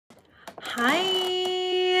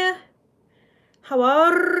Hi, how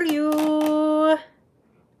are you?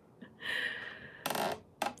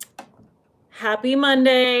 Happy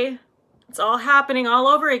Monday. It's all happening all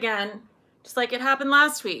over again, just like it happened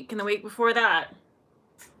last week and the week before that.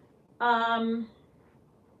 Hold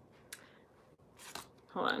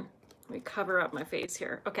on, let me cover up my face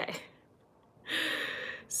here. Okay.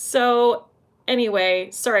 So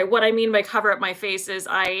anyway, sorry, what I mean by cover up my face is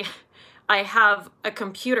I have a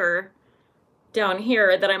computer down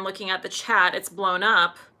here that I'm looking at the chat. It's blown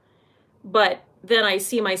up, but then I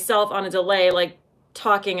see myself on a delay, like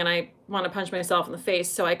talking, and I want to punch myself in the face,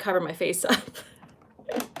 so I cover my face up.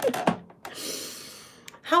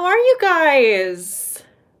 How are you guys?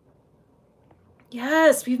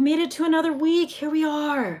 Yes, we've made it to another week. Here we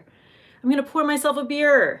are. I'm gonna pour myself a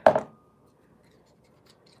beer.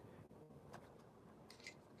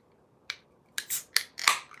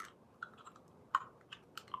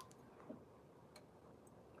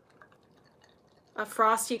 A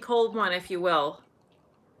frosty cold one, if you will.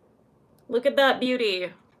 Look at that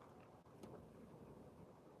beauty.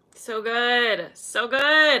 So good, so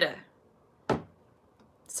good.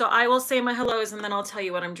 So I will say my hellos and then I'll tell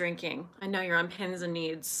you what I'm drinking. I know you're on pins and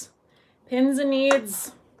needs. Pins and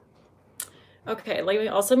needs. Okay, let me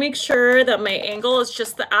also make sure that my angle is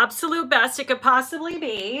just the absolute best it could possibly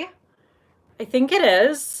be. I think it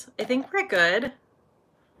is. I think we're good.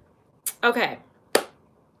 Okay.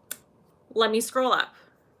 Let me scroll up.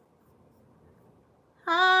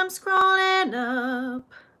 I'm scrolling up.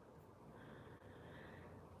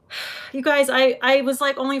 You guys, I was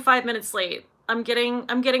like only 5 minutes late. I'm getting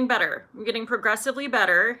better. I'm getting progressively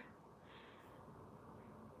better.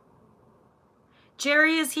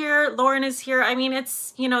 Jerry is here. Lauren is here. I mean,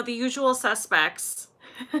 it's, you know, the usual suspects.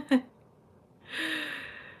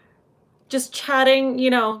 Just chatting, you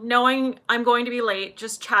know, knowing I'm going to be late,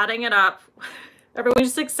 just chatting it up. Everyone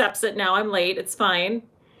just accepts it now. I'm late. It's fine.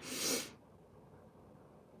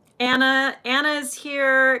 Anna is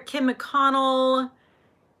here. Kim McConnell.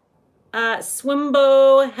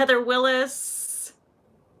 Swimbo. Heather Willis.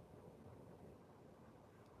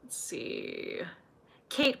 Let's see.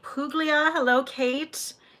 Kate Puglia. Hello,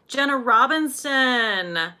 Kate. Jenna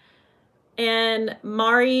Robinson. And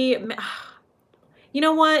Mari. You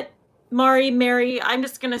know what? Mary, I'm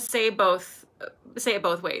just going to say it both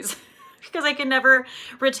ways because I can never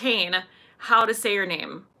retain how to say your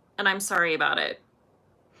name, and I'm sorry about it.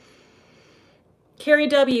 Carrie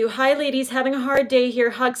W. Hi, ladies. Having a hard day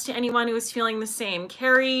here. Hugs to anyone who is feeling the same.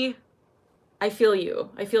 Carrie, I feel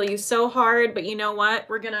you. I feel you so hard, but you know what?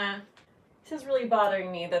 This is really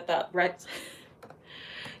bothering me that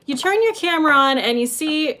you turn your camera on and you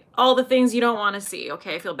see all the things you don't want to see.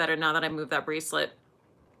 Okay, I feel better now that I moved that bracelet.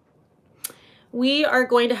 We are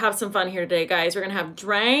going to have some fun here today, guys. We're going to have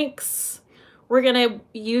drinks. We're going to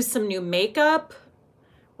use some new makeup.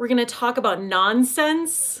 We're going to talk about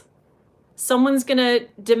nonsense. Someone's going to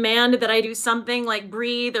demand that I do something like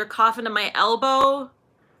breathe or cough into my elbow.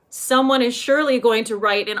 Someone is surely going to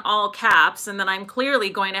write in all caps, and then I'm clearly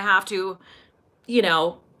going to have to, you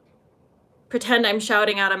know, pretend I'm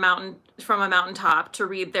shouting at from a mountaintop to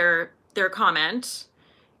read their comment.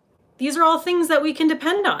 These are all things that we can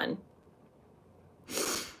depend on.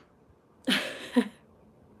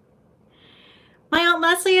 My Aunt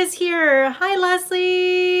Leslie is here. Hi,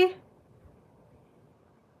 Leslie.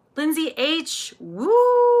 Lindsay H.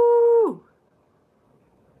 Woo.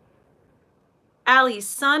 Allie's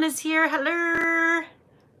son is here. Hello.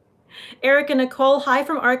 Erica Nicole. Hi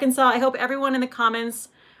from Arkansas. I hope everyone in the comments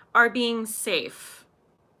are being safe.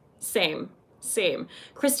 Same.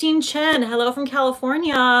 Christine Chen. Hello from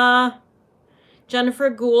California. Jennifer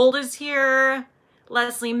Gould is here.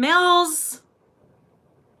 Leslie Mills.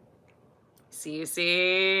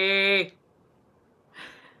 Cece.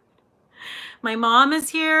 My mom is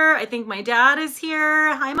here. I think my dad is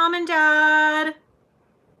here. Hi, Mom and Dad.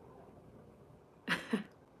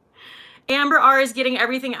 Amber R is getting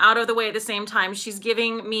everything out of the way at the same time. She's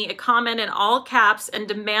giving me a comment in all caps and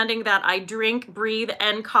demanding that I drink, breathe,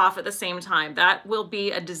 and cough at the same time. That will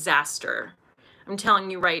be a disaster. I'm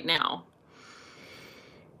telling you right now.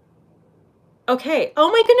 Okay.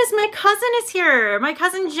 Oh my goodness, my cousin is here. My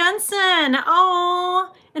cousin Jensen.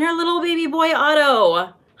 Oh, and her little baby boy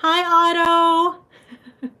Otto. Hi, Otto.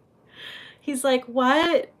 He's like,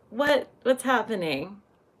 what's happening?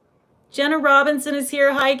 Jenna Robinson is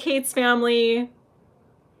here. Hi, Kate's family.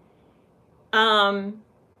 Wanda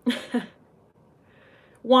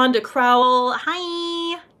Crowell.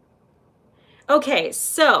 Hi. Okay,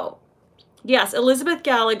 so yes, Elizabeth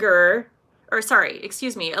Gallagher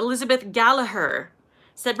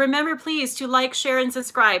said, remember please to like, share, and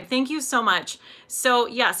subscribe. Thank you so much. So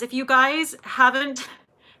yes, if you guys haven't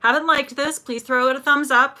liked this, please throw it a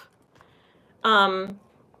thumbs up.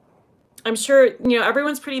 I'm sure, you know,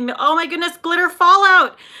 everyone's pretty, oh my goodness, Glitter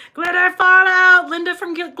Fallout. Glitter Fallout. Linda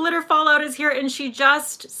from Glitter Fallout is here, and she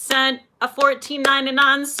just sent a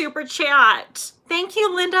 $14.99 super chat. Thank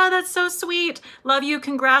you, Linda. That's so sweet. Love you.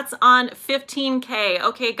 Congrats on 15K.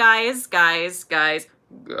 Okay, guys.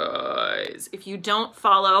 If you don't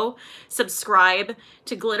follow, subscribe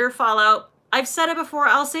to Glitter Fallout. I've said it before.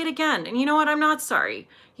 I'll say it again. And you know what? I'm not sorry.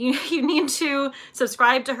 You need to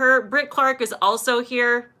subscribe to her. Britt Clark is also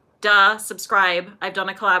here. Duh, subscribe. I've done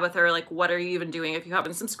a collab with her. Like, what are you even doing if you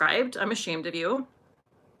haven't subscribed? I'm ashamed of you.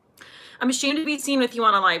 I'm ashamed to be seen with you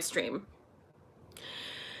on a live stream.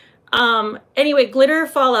 Anyway, Glitter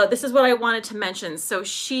Fallout, this is what I wanted to mention. So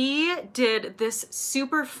she did this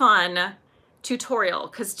super fun tutorial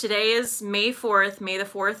because today is May 4th. May the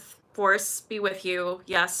 4th force be with you.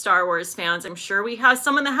 Yes, Star Wars fans. I'm sure we have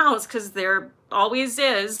some in the house because there always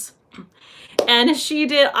is. And she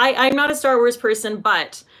did, I'm not a Star Wars person,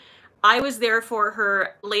 but I was there for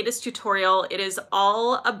her latest tutorial. It is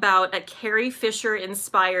all about a Carrie Fisher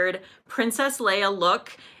inspired Princess Leia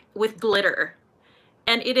look with glitter.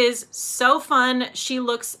 And it is so fun. She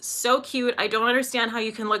looks so cute. I don't understand how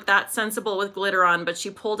you can look that sensible with glitter on, but she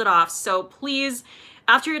pulled it off. So please,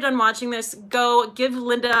 after you're done watching this, go give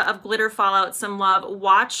Linda of Glitter Fallout some love.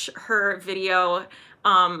 Watch her video.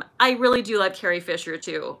 I really do love Carrie Fisher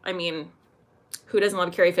too. I mean, who doesn't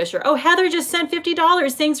love Carrie Fisher? Oh, Heather just sent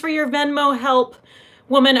 $50. Thanks for your Venmo help,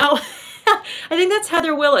 woman. Oh, I think that's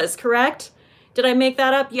Heather Willis, correct? Did I make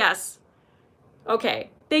that up? Yes. Okay.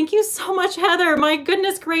 Thank you so much, Heather. My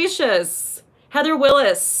goodness gracious. Heather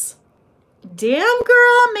Willis. Damn,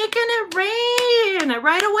 girl, making it rain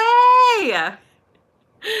right away.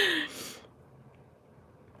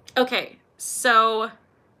 Okay, so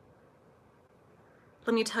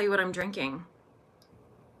let me tell you what I'm drinking.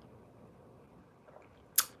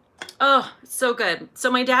 Oh, it's so good. So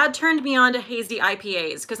my dad turned me on to Hazy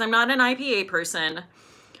IPAs because I'm not an IPA person,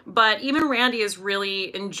 but even Randy is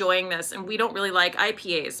really enjoying this, and we don't really like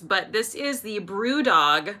IPAs, but this is the Brew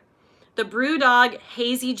Dog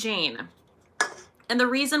Hazy Jane. And the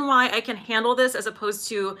reason why I can handle this as opposed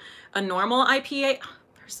to a normal IPA,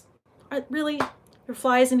 really, there are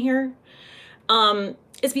flies in here,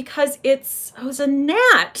 is because it's a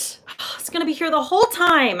gnat. It's gonna be here the whole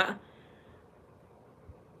time.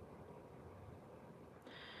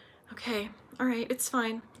 Okay, all right, it's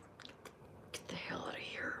fine. Get the hell out of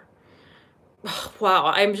here. Oh, wow,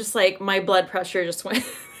 I'm just like, my blood pressure just went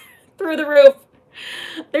through the roof.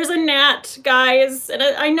 There's a gnat, guys, and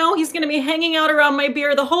I know he's gonna be hanging out around my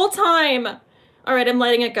beer the whole time. All right, I'm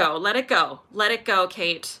letting it go. Let it go. Let it go,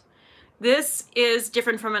 Kate. This is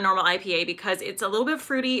different from a normal IPA because it's a little bit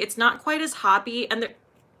fruity. It's not quite as hoppy, and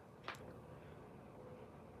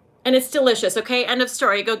it's delicious, okay? End of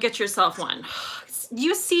story. Go get yourself one.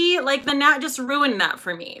 You see, like, the gnat just ruined that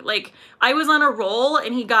for me. Like, I was on a roll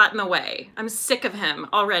and he got in the way. I'm sick of him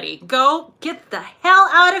already. Go get the hell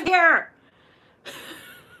out of here.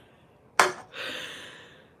 Do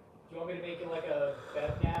you want me to make it like a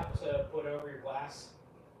bed nap to put over your glass?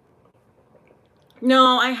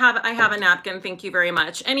 No, I have a napkin. Thank you very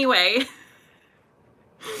much. Anyway.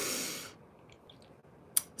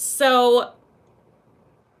 So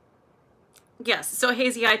yes, so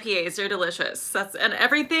Hazy IPAs are delicious. And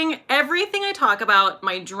everything I talk about,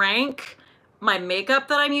 my drink, my makeup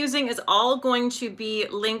that I'm using is all going to be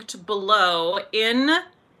linked below in,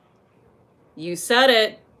 you said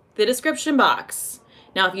it, the description box.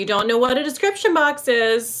 Now, if you don't know what a description box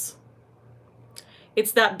is,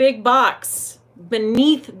 it's that big box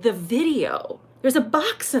beneath the video. There's a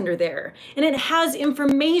box under there and it has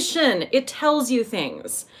information. It tells you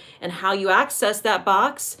things, and how you access that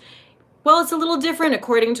box, well, it's a little different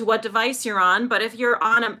according to what device you're on, but if you're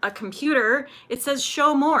on a computer, it says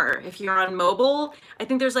show more. If you're on mobile, I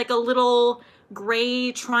think there's like a little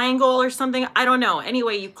gray triangle or something. I don't know.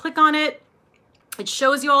 Anyway, you click on it. It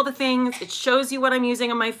shows you all the things. It shows you what I'm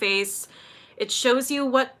using on my face. It shows you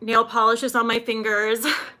what nail polish is on my fingers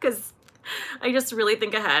because I just really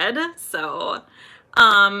think ahead. So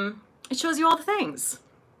it shows you all the things.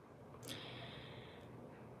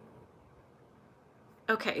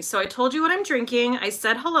 Okay, so I told you what I'm drinking. I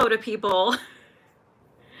said hello to people.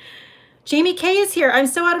 Jamie K is here. I'm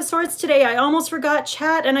so out of sorts today. I almost forgot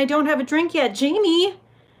chat and I don't have a drink yet. Jamie,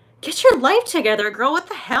 get your life together, girl. What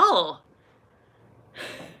the hell?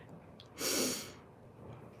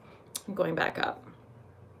 I'm going back up.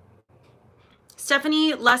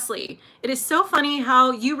 Stephanie Leslie, it is so funny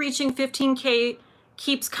how you reaching 15K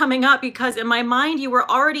keeps coming up because in my mind you were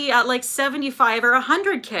already at like 75 or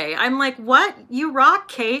 100K. I'm like, what? You rock,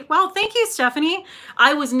 Kate. Well, thank you, Stephanie.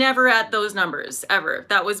 I was never at those numbers ever.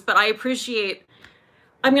 But I appreciate,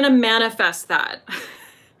 I'm gonna manifest that.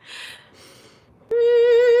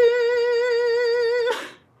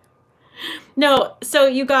 No, so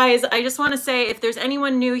you guys, I just want to say if there's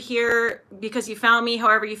anyone new here because you found me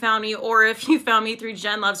however you found me, or if you found me through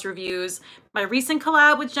Jen Loves Reviews, my recent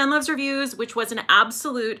collab with Jen Loves Reviews, which was an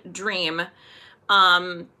absolute dream.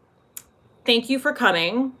 Thank you for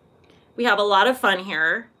coming. We have a lot of fun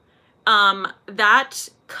here. That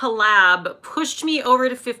collab pushed me over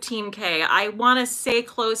to 15K. I want to say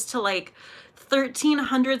close to like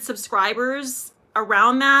 1,300 subscribers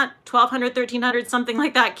around that, 1,200, 1,300, something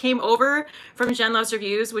like that came over from Jen Loves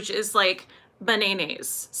Reviews, which is like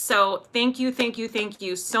bananas. So thank you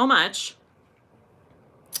so much.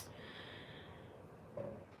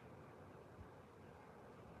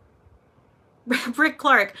 Rick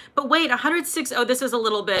Clark, but wait, 106, oh, this was a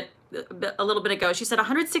little bit ago. She said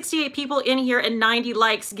 168 people in here and 90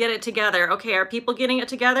 likes, get it together. Okay, are people getting it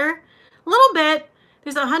together? A little bit.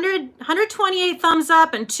 There's 128 thumbs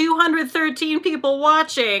up and 213 people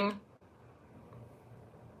watching.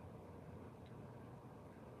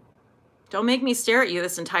 Don't make me stare at you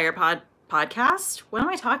this entire podcast. What am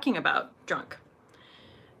I talking about? Drunk.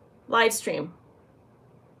 Live stream.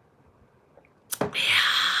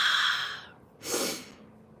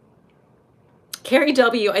 Carrie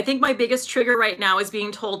W, I think my biggest trigger right now is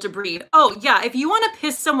being told to breathe. Oh yeah, if you want to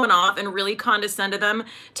piss someone off and really condescend to them,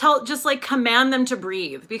 just like command them to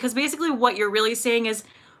breathe. Because basically what you're really saying is,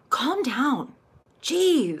 calm down.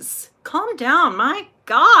 Jeez, calm down. My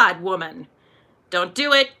God, woman. Don't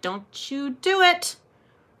do it. Don't you do it.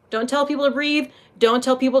 Don't tell people to breathe. Don't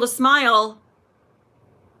tell people to smile.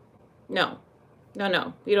 No,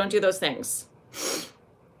 we don't do those things.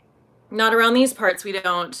 Not around these parts, we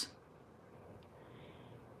don't.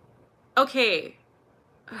 Okay.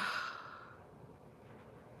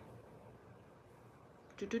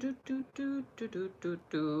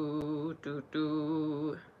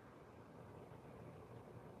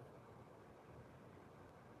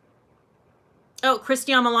 Oh,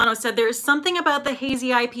 Christian Milano said there's something about the hazy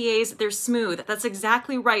IPAs, they're smooth. That's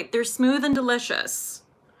exactly right. They're smooth and delicious.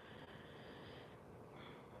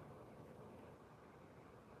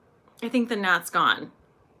 I think the gnat's gone.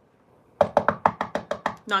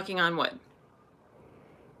 Knocking on wood.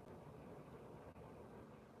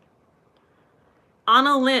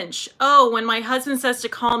 Anna Lynch. Oh, when my husband says to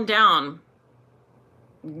calm down.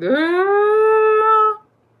 Girl,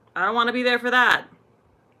 I don't want to be there for that.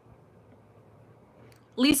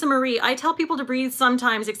 Lisa Marie, I tell people to breathe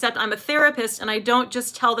sometimes, except I'm a therapist and I don't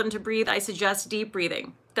just tell them to breathe. I suggest deep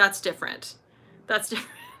breathing. That's different. That's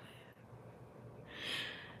different.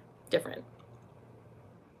 Different.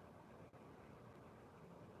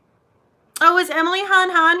 Oh, is Emily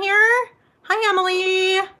Han here? Hi,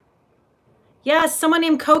 Emily. Yes, someone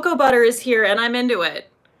named Cocoa Butter is here and I'm into it.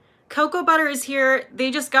 Cocoa Butter is here. They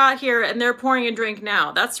just got here and they're pouring a drink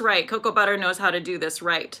now. That's right. Cocoa Butter knows how to do this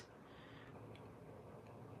right.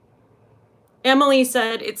 Emily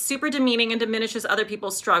said it's super demeaning and diminishes other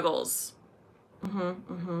people's struggles.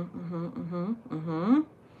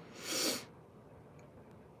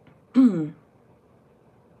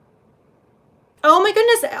 Oh my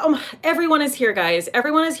goodness, everyone is here, guys.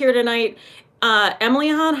 Everyone is here tonight. Emily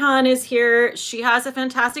Han is here. She has a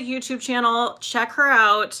fantastic YouTube channel. Check her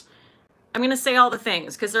out. I'm gonna say all the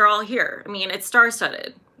things because they're all here. I mean, it's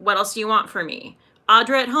star-studded. What else do you want from me?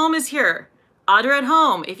 Audra at Home is here. Audra at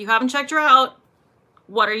Home, if you haven't checked her out,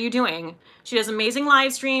 what are you doing? She does amazing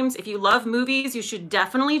live streams. If you love movies, you should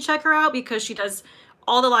definitely check her out because she does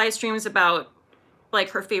all the live streams about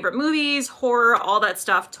like her favorite movies, horror, all that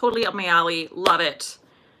stuff. Totally up my alley. Love it.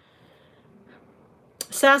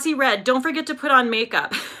 Sassy Red, don't forget to put on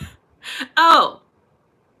makeup. Oh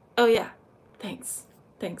yeah. Thanks.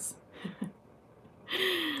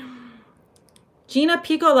 Gina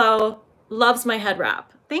Piccolo loves my head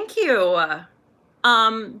wrap. Thank you.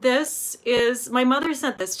 This is, my mother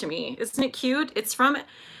sent this to me. Isn't it cute? It's from,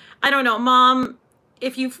 I don't know, Mom,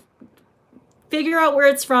 if you figure out where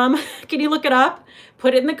it's from, can you look it up?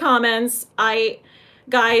 Put it in the comments.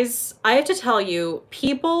 Guys, I have to tell you,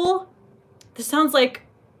 people, this sounds like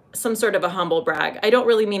some sort of a humble brag. I don't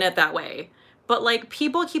really mean it that way. But like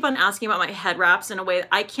people keep on asking about my head wraps in a way that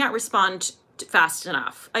I can't respond fast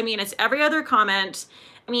enough. I mean, it's every other comment.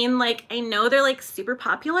 I mean, like, I know they're like super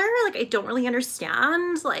popular. Like, I don't really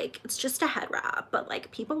understand. Like, it's just a head wrap, but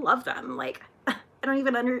like people love them. Like, I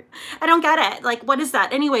don't get it. Like, what is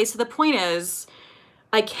that? Anyway, so the point is,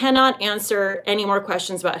 I cannot answer any more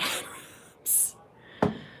questions about head wraps.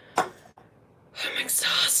 I'm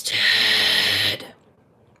exhausted.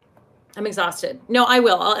 I'm exhausted. No, I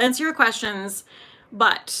will. I'll answer your questions,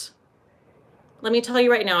 but let me tell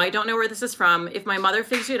you right now, I don't know where this is from. If my mother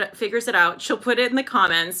figures it out, she'll put it in the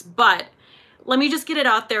comments, but let me just get it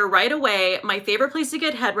out there right away. My favorite place to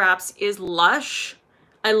get head wraps is Lush.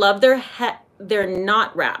 I love their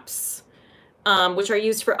knot wraps, which are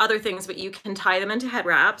used for other things, but you can tie them into head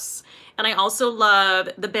wraps. And I also love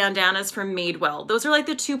the bandanas from Madewell. Those are like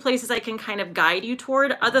the two places I can kind of guide you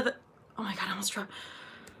toward. Other than, oh my God,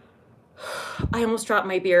 I almost dropped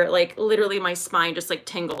my beer. Like literally my spine just like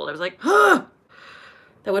tingled. I was like, ah!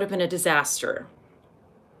 That would have been a disaster.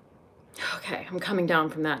 Okay, I'm coming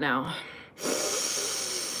down from that now.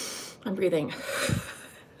 I'm breathing.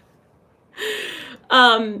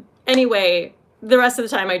 Anyway, the rest of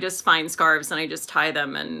the time I just find scarves and I just tie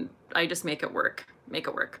them and I just make it work.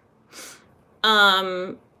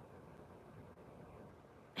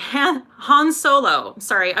 Han Solo,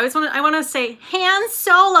 sorry, I want to say Han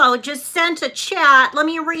Solo just sent a chat. Let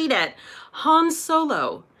me read it. Han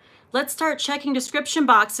Solo, let's start checking description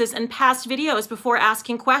boxes and past videos before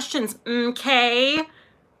asking questions. Okay.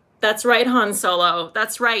 That's right, Han Solo.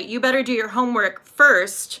 That's right. You better do your homework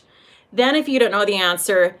first. Then if you don't know the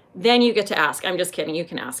answer, then you get to ask. I'm just kidding. You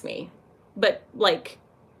can ask me, but like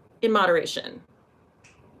in moderation.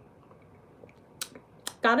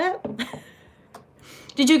 Got it?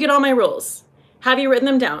 Did you get all my rules? Have you written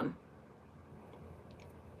them down?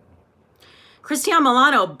 Christian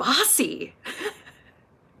Milano, bossy.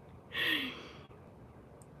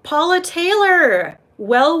 Paula Taylor,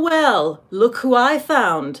 well, look who I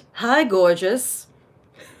found. Hi, gorgeous.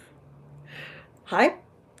 Hi,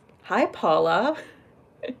 Paula.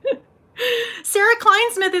 Sarah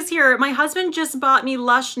Kleinsmith is here. My husband just bought me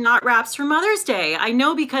Lush knot wraps for Mother's Day. I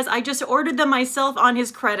know because I just ordered them myself on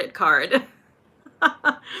his credit card.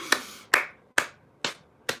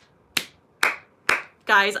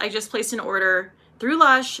 Guys, I just placed an order through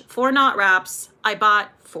Lush for knot wraps. I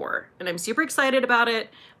bought 4 and I'm super excited about it.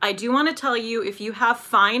 I do want to tell you, if you have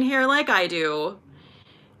fine hair like I do,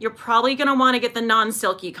 you're probably going to want to get the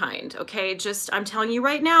non-silky kind, okay? Just, I'm telling you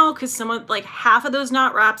right now, because like half of those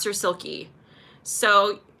knot wraps are silky.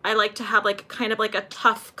 So I like to have like kind of like a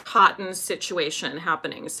tough cotton situation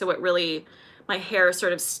happening. So it really, my hair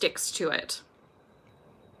sort of sticks to it.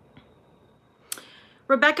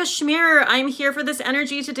 Rebecca Schmier, I'm here for this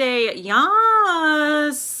energy today.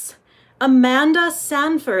 Yes. Amanda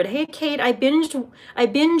Sanford. Hey, Kate, I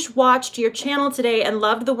binge watched your channel today and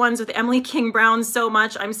loved the ones with Emily King Brown so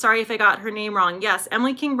much. I'm sorry if I got her name wrong. Yes,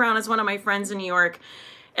 Emily King Brown is one of my friends in New York.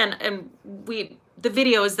 And the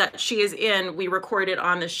videos that she is in, we recorded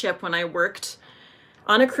on the ship when I worked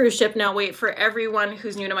on a cruise ship. Now wait, for everyone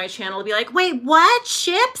who's new to my channel to be like, wait, what?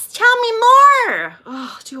 Ships? Tell me more.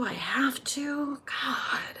 Oh, do I have to?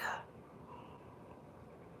 God.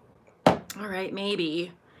 All right,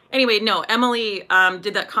 maybe. Anyway, no, Emily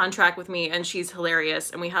did that contract with me and she's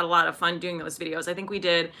hilarious and we had a lot of fun doing those videos. I think we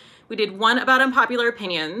did one about unpopular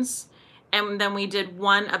opinions and then we did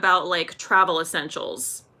one about like travel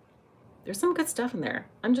essentials. There's some good stuff in there.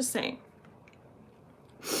 I'm just saying.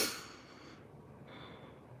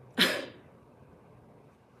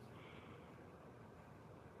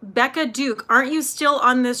 Becca Duke, aren't you still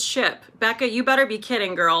on this ship? Becca, you better be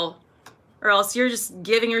kidding, girl. Or else you're just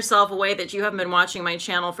giving yourself away that you haven't been watching my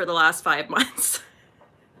channel for the last 5 months.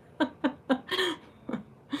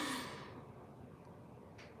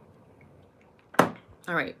 All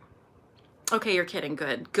right. Okay, you're kidding.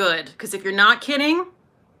 Good. Good. Because if you're not kidding,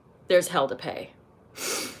 there's hell to pay.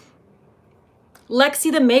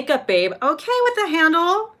 Lexi the makeup babe. Okay with the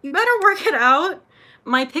handle. You better work it out.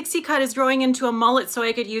 My pixie cut is growing into a mullet so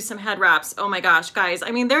I could use some head wraps. Oh my gosh, guys. I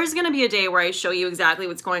mean, there's going to be a day where I show you exactly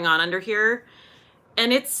what's going on under here.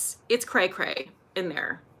 And it's cray cray in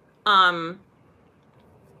there.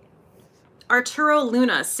 Arturo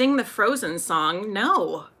Luna, sing the Frozen song.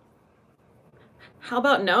 No. How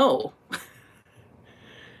about no?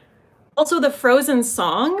 Also the Frozen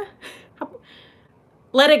song.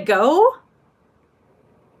 Let It Go?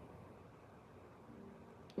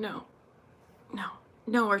 No. No.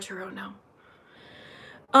 No, Arturo, no.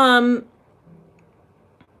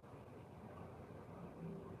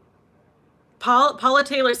 Paula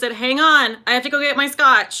Taylor said, hang on, I have to go get my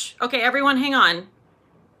scotch. Okay, everyone hang on.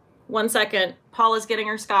 1 second. Paula's getting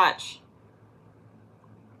her scotch.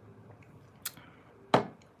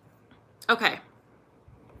 Okay.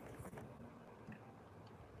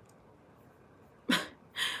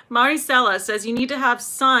 Maricela says you need to have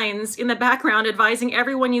signs in the background advising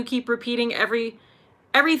everyone you keep repeating every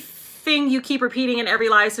everything you keep repeating in every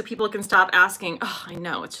live so people can stop asking. Oh, I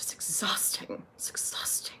know, it's just exhausting. It's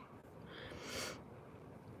exhausting.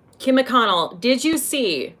 Kim McConnell, did you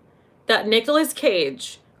see that Nicolas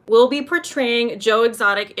Cage will be portraying Joe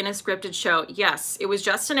Exotic in a scripted show? Yes, it was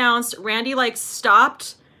just announced. Randy like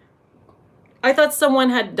stopped. I thought someone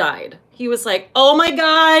had died. He was like, oh my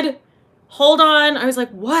God, hold on. I was like,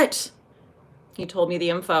 what? He told me the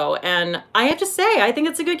info, and I have to say, I think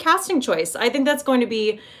it's a good casting choice. I think that's going to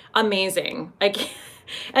be amazing.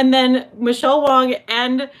 And then Michelle Wong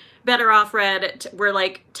and Better Off Red were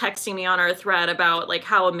like texting me on our thread about like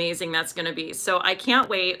how amazing that's going to be. So I can't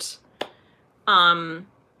wait. I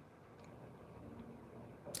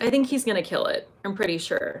think he's going to kill it. I'm pretty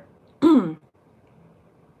sure.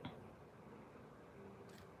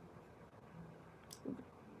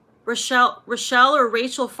 Rochelle or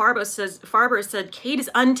Rachel Farber said, Cate is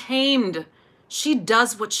untamed. She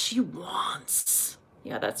does what she wants.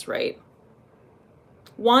 Yeah, that's right.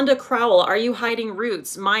 Wanda Crowell, are you hiding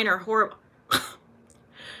roots? Mine are horrible.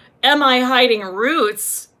 Am I hiding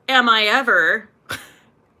roots? Am I ever?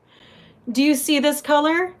 Do you see this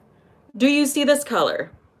color? Do you see this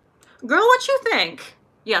color? Girl, what you think?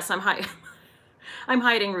 Yes, I'm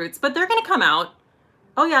hiding roots, but they're gonna come out.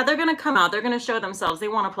 Oh yeah, they're gonna come out. They're gonna show themselves. They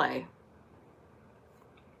wanna play.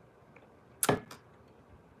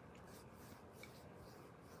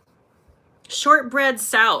 Shortbread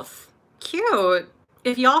South. Cute.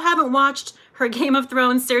 If y'all haven't watched her Game of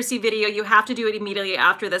Thrones Cersei video, you have to do it immediately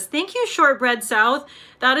after this. Thank you, Shortbread South.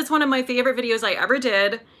 That is one of my favorite videos I ever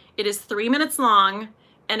did. It is 3 minutes long,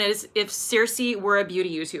 and it is if Cersei were a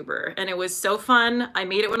beauty YouTuber. And it was so fun. I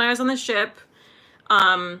made it when I was on the ship.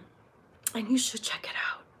 And you should check it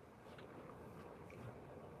out.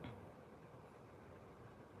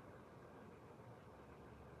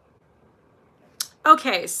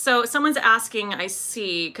 Okay, so someone's asking, I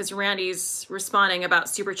see, because Randy's responding about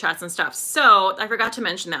super chats and stuff. So I forgot to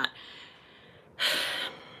mention that.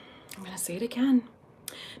 I'm going to say it again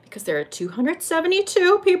because there are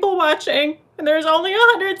 272 people watching and there's only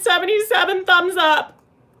 177 thumbs up.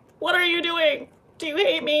 What are you doing? Do you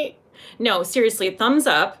hate me? No, seriously, thumbs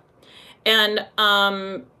up. And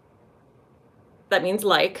that means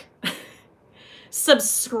like.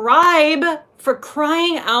 Subscribe, for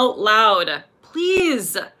crying out loud.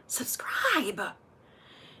 Please subscribe.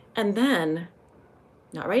 And then,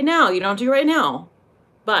 not right now, you don't have to do it right now,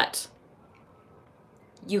 but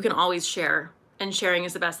you can always share, and sharing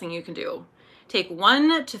is the best thing you can do. Take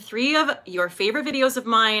 1 to 3 of your favorite videos of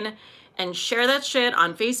mine and share that shit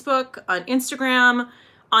on Facebook, on Instagram,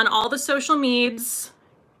 on all the social medias.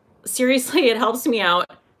 Seriously, it helps me out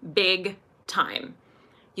big time.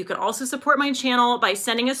 You can also support my channel by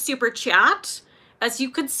sending a super chat. As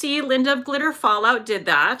you could see, Linda of Glitter Fallout did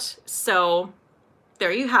that. So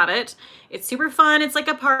there you have it. It's super fun. It's like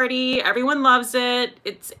a party. Everyone loves it.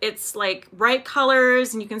 It's like bright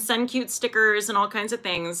colors, and you can send cute stickers and all kinds of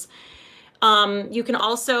things. You can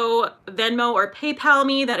also Venmo or PayPal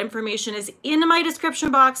me. That information is in my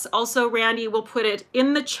description box. Also, Randy will put it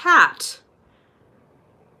in the chat.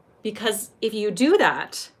 Because if you do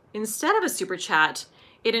that, instead of a super chat,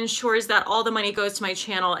 it ensures that all the money goes to my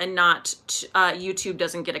channel and not YouTube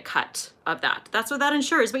doesn't get a cut of that. That's what that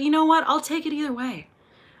ensures. But you know what? I'll take it either way.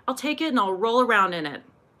 I'll take it and I'll roll around in it.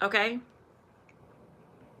 Okay?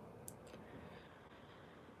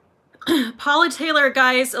 Paula Taylor,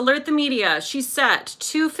 guys, alert the media. She's set.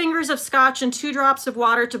 2 fingers of scotch and 2 drops of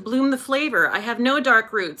water to bloom the flavor. I have no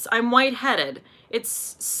dark roots. I'm white-headed.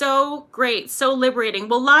 It's so great, so liberating.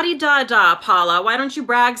 Well, la-di-da-da, Paula. Why don't you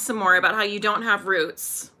brag some more about how you don't have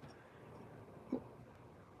roots?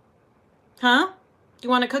 Huh? Do you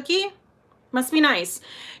want a cookie? Must be nice.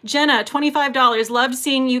 Jenna, $25. Loved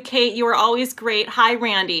seeing you, Cate. You are always great. Hi,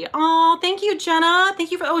 Randy. Oh, thank you, Jenna.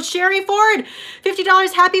 Thank you for, oh, Sherry Ford,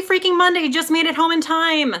 $50. Happy freaking Monday. Just made it home in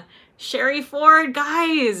time. Sherry Ford,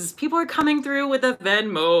 guys, people are coming through with the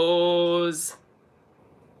Venmos.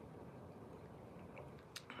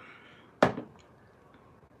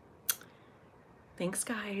 Thanks,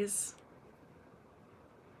 guys.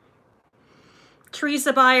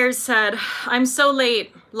 Teresa Byers said, I'm so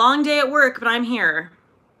late. Long day at work, but I'm here.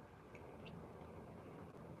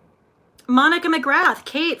 Monica McGrath,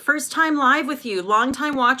 Cate, first time live with you. Long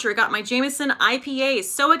time watcher. Got my Jameson IPA.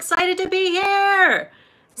 So excited to be here.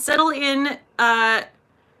 Settle in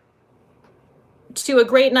to a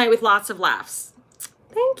great night with lots of laughs.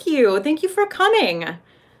 Thank you. Thank you for coming.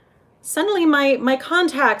 Suddenly my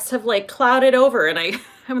contacts have like clouded over and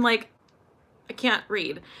I'm like, I can't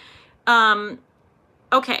read.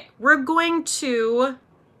 Okay, we're going to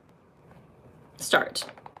start.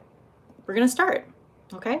 We're gonna start.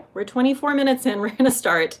 Okay, we're 24 minutes in. We're going to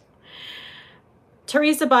start.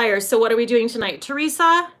 Teresa Byers, so what are we doing tonight?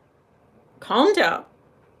 Teresa, calm down.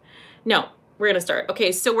 No, we're going to start.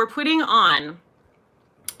 Okay, so we're putting on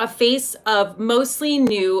a face of mostly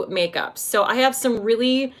new makeup. So I have some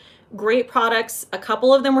really great products. A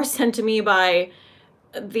couple of them were sent to me by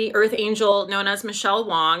the Earth Angel known as Michelle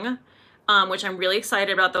Wong, which I'm really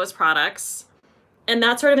excited about those products. And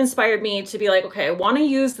that sort of inspired me to be like, okay, I want to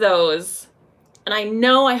use those. And I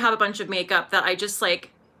know I have a bunch of makeup that I just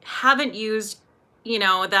like haven't used, you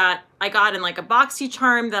know, that I got in like a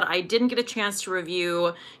BoxyCharm that I didn't get a chance to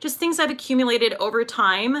review. Just things I've accumulated over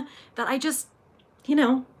time that I just, you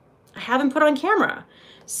know, I haven't put on camera.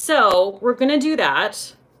 So we're going to do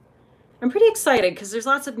that. I'm pretty excited because there's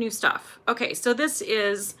lots of new stuff. Okay, so this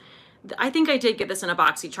is, I think I did get this in a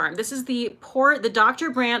BoxyCharm. This is the Dr.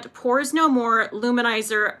 Brandt Pores No More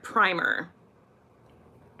Luminizer Primer.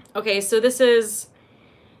 Okay, so this is,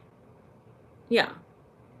 yeah.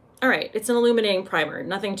 All right, it's an illuminating primer.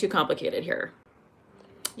 Nothing too complicated here.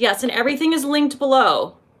 Yes, and everything is linked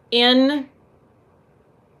below in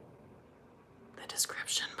the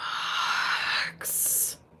description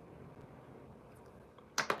box.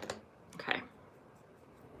 Okay.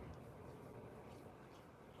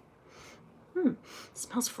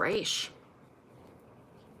 Smells fresh.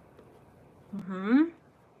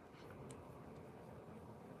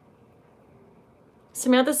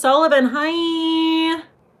 Samantha Sullivan, hi.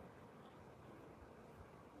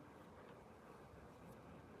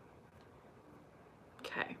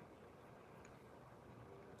 Okay.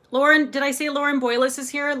 Lauren, did I say Lauren Boylis is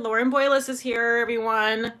here? Lauren Boylis is here,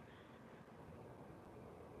 everyone.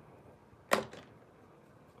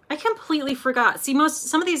 I completely forgot. See,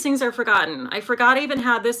 some of these things are forgotten. I forgot I even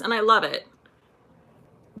had this and I love it.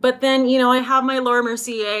 But then, you know, I have my Laura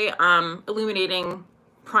Mercier illuminating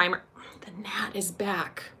primer. The gnat is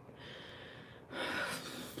back.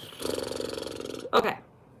 Okay.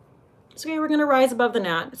 It's okay, we're gonna rise above the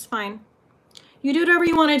gnat. It's fine. You do whatever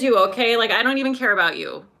you want to do, okay? Like, I don't even care about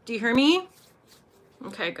you. Do you hear me?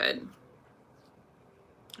 Okay, good.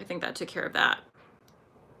 I think that took care of that.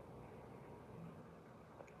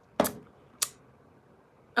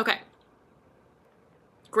 Okay.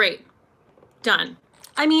 Great. Done.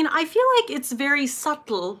 I mean, I feel like it's very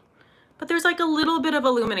subtle, but there's like a little bit of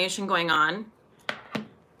illumination going on.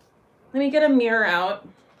 Let me get a mirror out.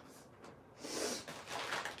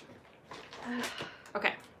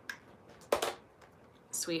 Okay.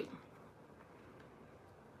 Sweet.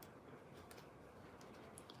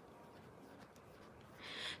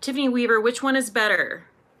 Tiffany Weaver, which one is better?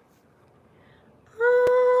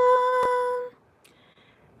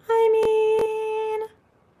 I mean,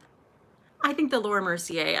 I think the Laura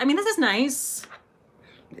Mercier. I mean, this is nice.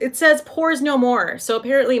 It says pores no more. So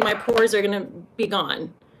apparently my pores are going to be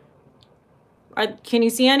gone. Can you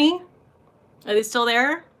see any? Are they still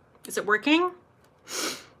there? Is it working?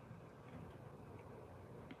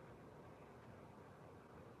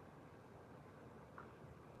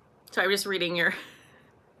 Sorry, I'm just reading your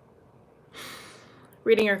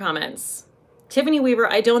comments. Tiffany Weaver,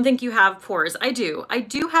 I don't think you have pores. I do. I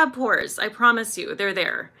do have pores. I promise you, they're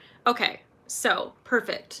there. Okay, so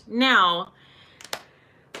perfect. Now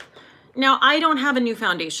I don't have a new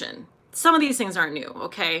foundation. Some of these things aren't new,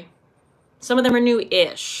 okay? Some of them are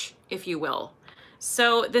new-ish, if you will.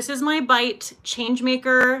 So this is my Bite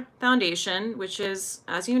Changemaker foundation, which is,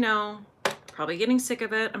 as you know, probably getting sick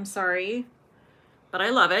of it. I'm sorry, but I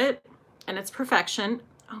love it, and it's perfection.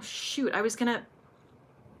 Oh, shoot, I was gonna...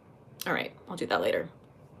 All right, I'll do that later.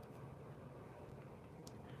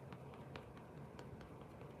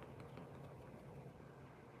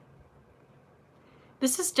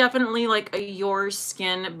 This is definitely like a your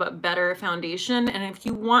skin but better foundation. And if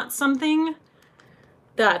you want something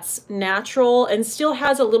that's natural and still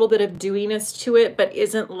has a little bit of dewiness to it, but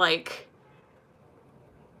isn't like,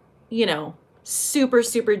 you know, super,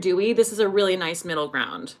 super dewy, this is a really nice middle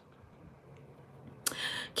ground.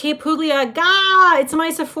 Kate Puglia, it's my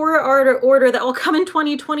Sephora order that will come in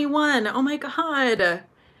 2021. Oh my God.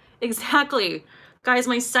 Exactly. Guys,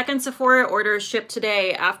 my second Sephora order shipped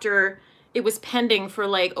today after it was pending for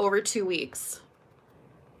like over 2 weeks.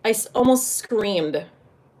 I almost screamed.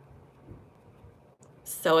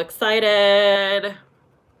 So excited.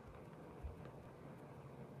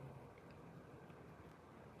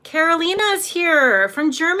 Carolina's here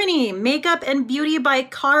from Germany. Makeup and Beauty by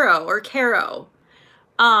Caro or Caro.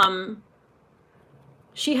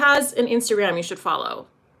 She has an Instagram you should follow.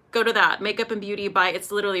 Go to that. Makeup and Beauty by,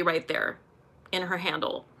 it's literally right there in her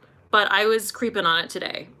handle. But I was creeping on it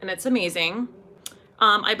today and it's amazing.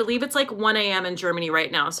 I believe it's like 1 a.m. in Germany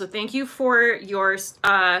right now. So thank you for your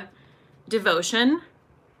devotion.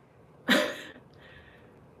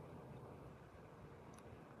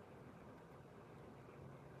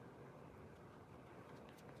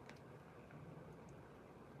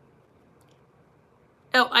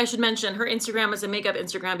 Oh, I should mention her Instagram is a makeup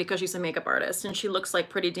Instagram because she's a makeup artist and she looks like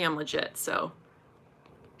pretty damn legit. So,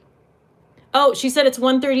 oh, she said it's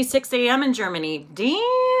 1:36 a.m. in Germany.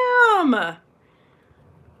 Damn.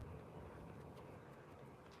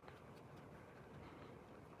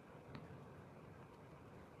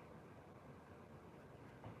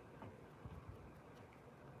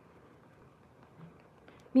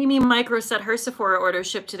 Mimi Micro said her Sephora order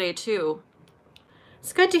shipped today too.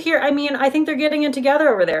 It's good to hear. I mean, I think they're getting it together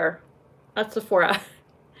over there at Sephora.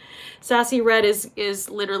 Sassy Red is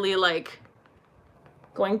literally like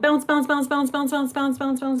going bounce, bounce, bounce, bounce, bounce, bounce, bounce,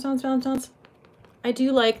 bounce, bounce, bounce, bounce, bounce. I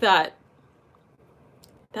do like that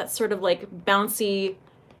sort of like bouncy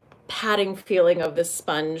patting feeling of this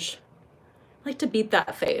sponge. I like to beat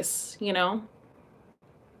that face, you know?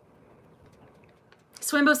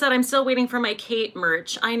 Swimbo said, I'm still waiting for my Cate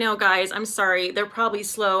merch. I know, guys. I'm sorry. They're probably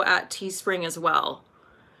slow at Teespring as well.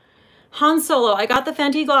 Han Solo, I got the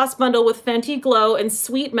Fenty Gloss bundle with Fenty Glow and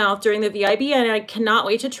Sweet Mouth during the VIB, and I cannot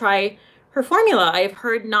wait to try her formula. I've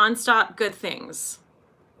heard nonstop good things.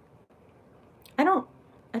 I don't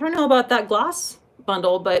know about that gloss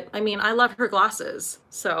bundle, but I mean, I love her glosses,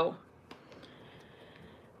 so.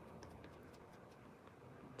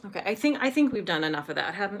 Okay, I think we've done enough of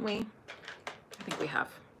that, haven't we? I think we have.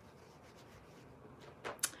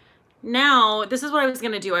 Now, this is what I was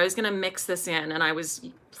gonna do. I was gonna mix this in and I was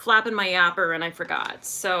flapping my yapper and I forgot.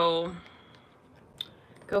 So,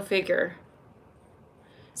 go figure.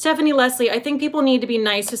 Stephanie Leslie, I think people need to be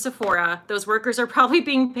nice to Sephora. Those workers are probably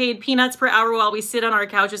being paid peanuts per hour while we sit on our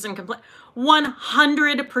couches and complain.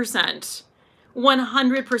 100%.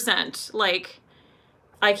 100%. Like,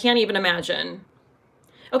 I can't even imagine.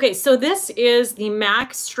 Okay, so this is the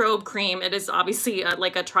MAC Strobe Cream. It is obviously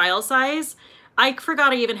like a trial size. I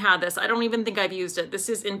forgot I even had this. I don't even think I've used it. This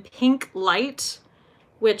is in Pink Light,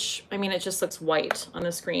 which, I mean, it just looks white on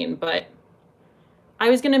the screen, but I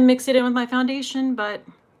was gonna mix it in with my foundation, but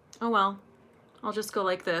oh well. I'll just go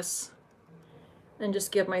like this and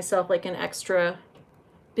just give myself like an extra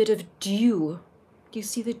bit of dew. Do you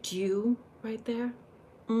see the dew right there?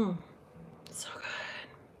 So good.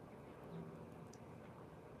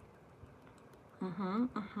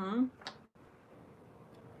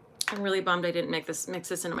 I'm really bummed I didn't mix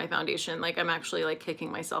this into my foundation. Like, I'm actually like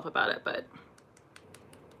kicking myself about it, but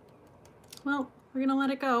well, we're gonna let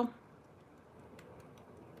it go.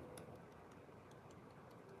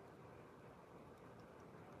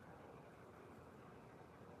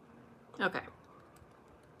 Okay.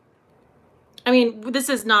 I mean, this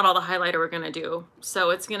is not all the highlighter we're gonna do, so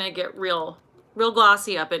it's gonna get real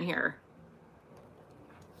glossy up in here.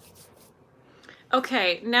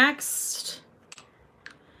 Okay, next,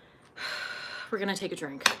 we're gonna take a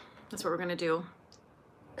drink. That's what we're gonna do.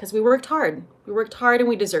 Because we worked hard. We worked hard and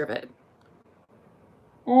we deserve it.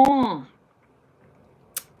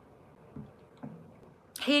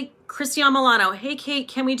 Hey, Christian Milano. Hey, Kate,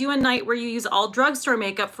 can we do a night where you use all drugstore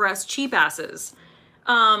makeup for us cheap asses?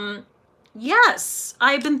 Yes,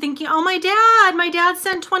 I've been thinking, oh, my dad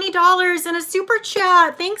sent $20 in a super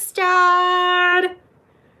chat. Thanks, Dad.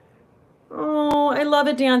 Oh, I love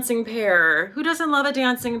a dancing pear. Who doesn't love a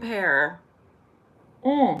dancing pear?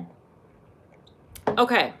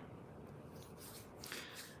 Okay.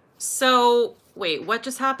 So, wait, what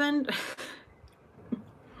just happened?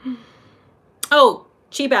 Oh,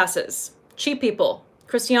 cheap asses. Cheap people.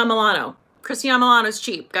 Christian Milano. Christian Milano's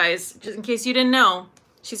cheap, guys. Just in case you didn't know,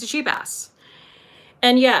 she's a cheap ass.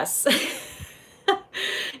 And yes.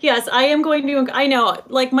 Yes, I am going to, I know,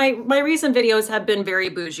 like my recent videos have been very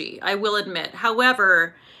bougie, I will admit.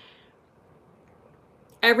 However,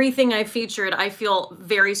 everything I featured, I feel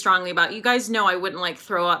very strongly about. You guys know I wouldn't like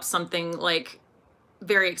throw up something like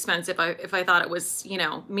very expensive if I thought it was, you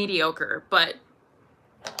know, mediocre, but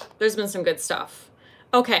there's been some good stuff.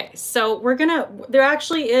 Okay, so we're gonna, there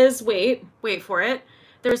actually is, wait for it.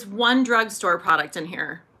 There's one drugstore product in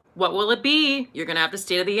here. What will it be? You're gonna have to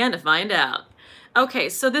stay to the end to find out. Okay,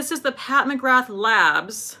 so this is the Pat McGrath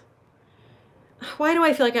Labs. Why do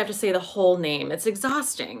I feel like I have to say the whole name? It's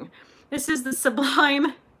exhausting. This is the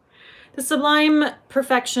Sublime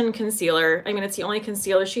Perfection Concealer. I mean, it's the only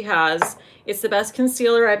concealer she has. It's the best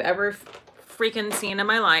concealer I've ever freaking seen in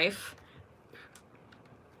my life.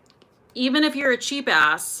 Even if you're a cheap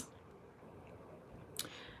ass,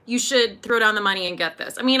 you should throw down the money and get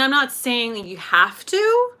this. I mean, I'm not saying that you have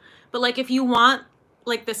to, but like if you want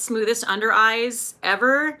like the smoothest under eyes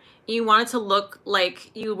ever, you want it to look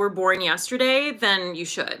like you were born yesterday, then you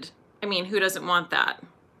should. I mean, who doesn't want that?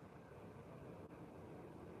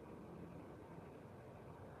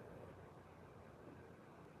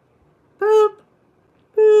 Boop,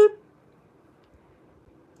 boop.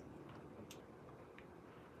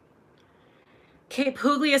 Kate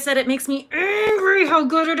Puglia said it makes me angry how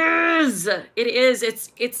good it is. It is.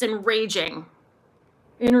 It's enraging.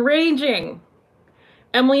 Enraging.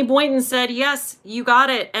 Emily Boynton said, yes, you got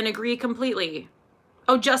it and agree completely.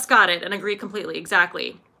 Oh, just got it and agree completely.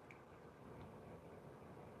 Exactly.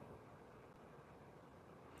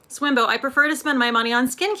 Swimbo, I prefer to spend my money on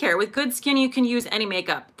skincare. With good skin, you can use any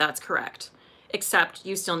makeup. That's correct. Except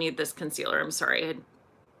you still need this concealer. I'm sorry.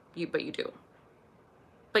 But you do.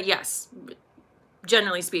 But yes,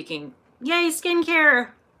 generally speaking, yay, skincare.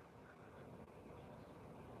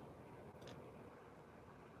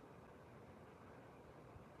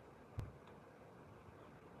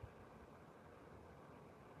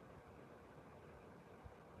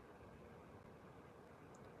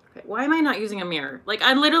 Okay, why am I not using a mirror? Like,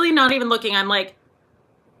 I'm literally not even looking. I'm like,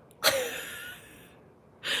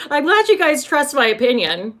 I'm glad you guys trust my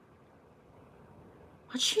opinion.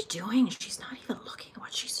 What's she doing? She's not even looking at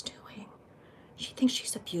what she's doing. She thinks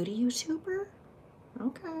she's a beauty YouTuber?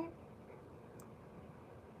 Okay.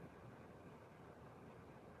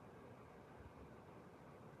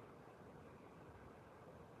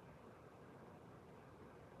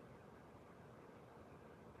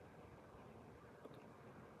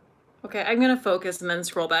 Okay, I'm gonna focus and then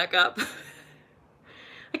scroll back up.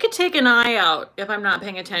 I could take an eye out if I'm not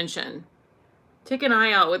paying attention. Take an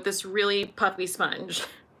eye out with this really puffy sponge.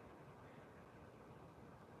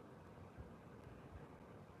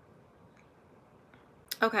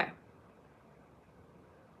 Okay.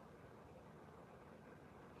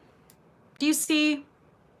 Do you see?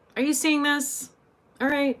 Are you seeing this? All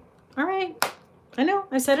right. All right. I know.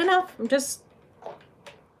 I said enough. I'm just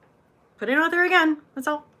putting it out there again. That's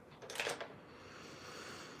all.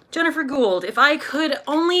 Jennifer Gould, if I could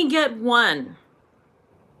only get one,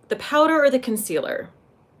 the powder or the concealer?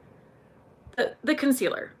 The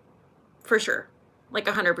concealer, for sure. Like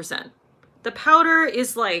 100%. The powder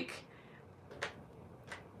is like,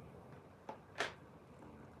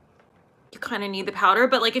 you kind of need the powder,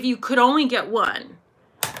 but like if you could only get one,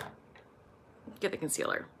 get the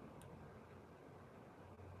concealer.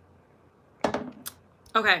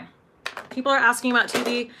 Okay. People are asking about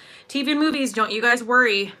TV and movies. Don't you guys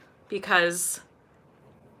worry, because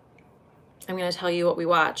I'm going to tell you what we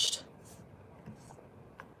watched.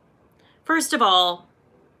 First of all,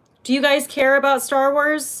 do you guys care about Star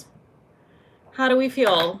Wars? How do we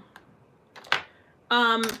feel?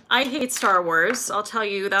 I hate Star Wars. I'll tell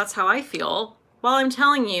you, that's how I feel. While I'm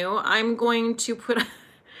telling you, I'm going to put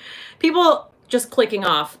people just clicking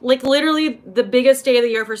off. Like literally the biggest day of the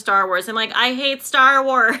year for Star Wars. I'm like, I hate Star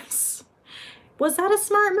Wars. Was that a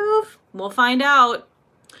smart move? We'll find out.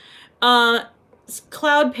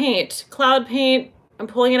 Cloud paint. Cloud paint. I'm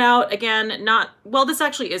pulling it out again. Well, this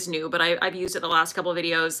actually is new, but I've used it the last couple of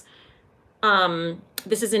videos.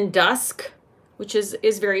 This is in Dusk, which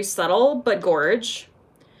is very subtle, but gorge.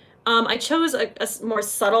 I chose a more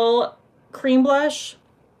subtle cream blush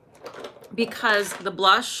because the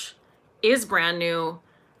blush is brand new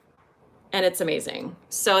and it's amazing.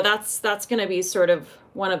 So that's gonna be sort of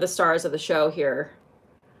one of the stars of the show here.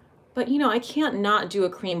 But you know, I can't not do a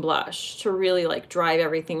cream blush to really like drive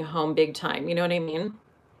everything home big time. You know what I mean?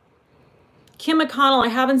 Kim McConnell, I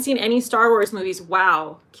haven't seen any Star Wars movies.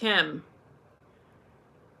 Wow, Kim.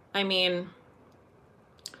 I mean,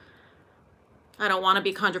 I don't want to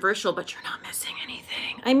be controversial, but you're not missing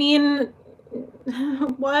anything. I mean,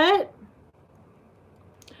 what?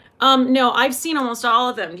 No, I've seen almost all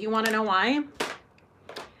of them. Do you want to know why?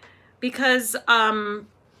 Because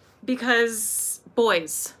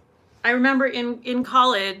boys. I remember in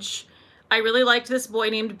college, I really liked this boy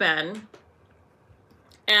named Ben.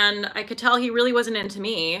 And I could tell he really wasn't into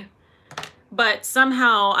me. But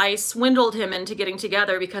somehow I swindled him into getting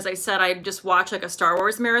together because I said I'd just watch like a Star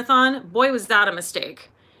Wars marathon. Boy, was that a mistake.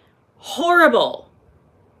 Horrible.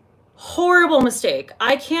 Horrible mistake.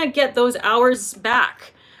 I can't get those hours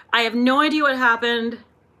back. I have no idea what happened.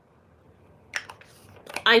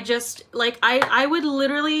 I just, like, I would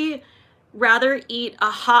literally rather eat a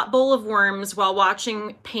hot bowl of worms while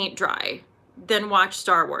watching paint dry than watch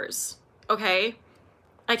Star Wars. Okay?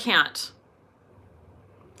 I can't.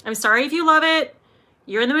 I'm sorry if you love it.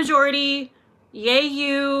 You're in the majority. Yay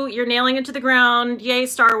you. You're nailing it to the ground. Yay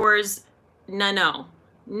Star Wars. No, no.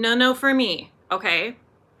 No, no for me. Okay?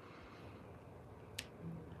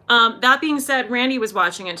 That being said, Randy was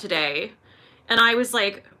watching it today, and I was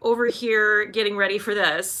like over here getting ready for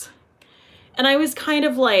this. And I was kind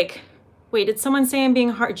of like, wait, did someone say I'm being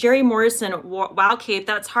harsh? Jerry Morrison, wow, Cate,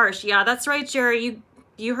 that's harsh. Yeah, that's right, Jerry.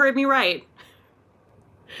 You heard me right.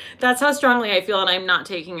 That's how strongly I feel, and I'm not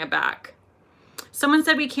taking it back. Someone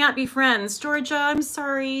said we can't be friends. Georgia, I'm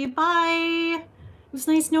sorry. Bye. It was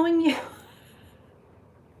nice knowing you.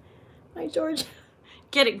 Bye, Georgia.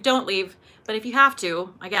 Get it. Don't leave. But if you have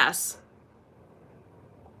to, I guess.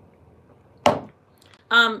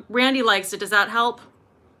 Randy likes it. Does that help?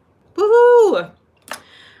 Woohoo!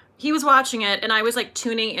 He was watching it, and I was like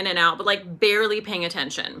tuning in and out, but like barely paying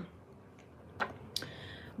attention.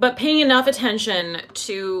 But paying enough attention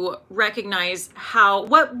to recognize how,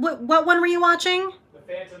 what one were you watching? The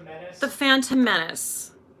Phantom Menace. The Phantom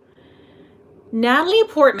Menace. Natalie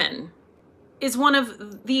Portman is one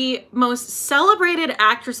of the most celebrated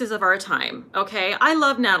actresses of our time, okay? I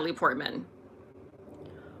love Natalie Portman.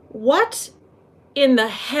 What in the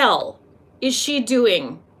hell is she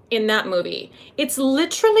doing in that movie? It's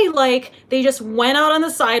literally like they just went out on the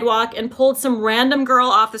sidewalk and pulled some random girl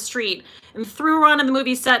off the street and threw her onto the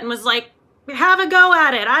movie set and was like, have a go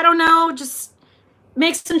at it. I don't know, just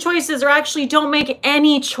make some choices, or actually don't make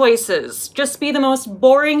any choices. Just be the most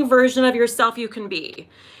boring version of yourself you can be.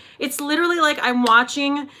 It's literally like I'm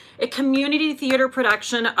watching a community theater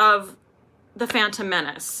production of The Phantom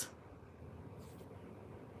Menace.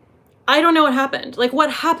 I don't know what happened. Like,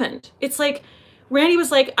 what happened? It's like, Randy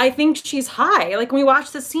was like, I think she's high. Like, when we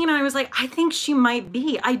watched the scene, I was like, I think she might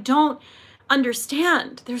be. I don't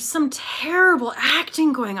understand. There's some terrible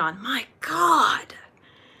acting going on. My God.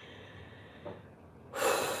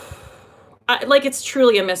 Like, it's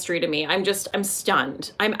truly a mystery to me. I'm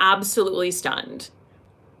stunned. I'm absolutely stunned.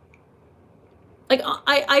 Like,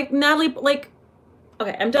 Natalie, like,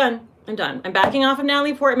 okay, I'm done. I'm backing off of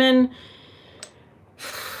Natalie Portman.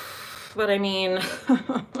 But I mean,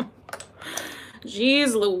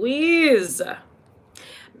 geez Louise.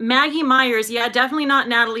 Maggie Myers, yeah, definitely not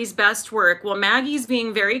Natalie's best work. Well, Maggie's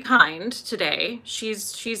being very kind today.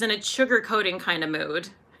 She's in a sugarcoating kind of mood.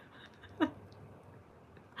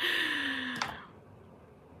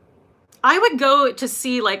 I would go to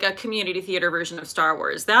see like a community theater version of Star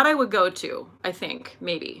Wars. That I would go to, I think,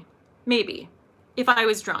 maybe, if I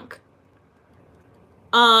was drunk.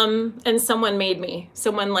 And someone made me,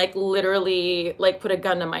 someone like literally like put a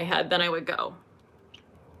gun to my head, then I would go.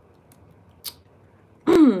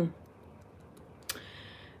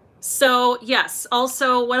 So yes,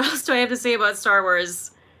 also, what else do I have to say about Star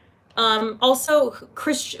Wars? Also,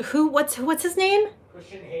 what's his name?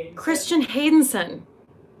 Christian Haydenson.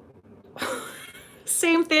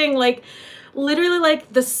 Same thing, like literally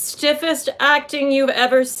like the stiffest acting you've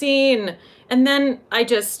ever seen. And then I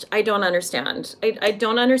don't understand. I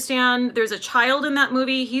don't understand. There's a child in that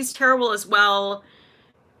movie. He's terrible as well.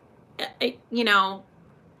 You know,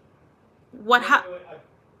 what happened?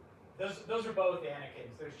 Those are both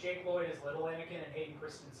Anakins. There's Jake Lloyd as little Anakin and Hayden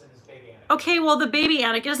Christensen as baby Anakin. Okay, well, the baby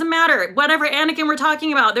Anakin, doesn't matter. Whatever Anakin we're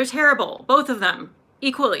talking about, they're terrible. Both of them,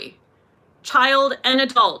 equally. Child and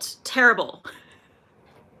adult, terrible.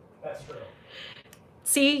 That's true.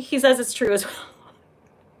 See, he says it's true as well.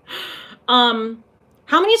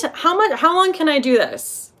 How long can I do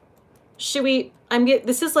this? Should we,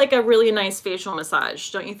 this is like a really nice facial massage,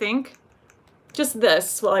 don't you think? Just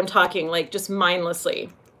this while I'm talking, like just mindlessly.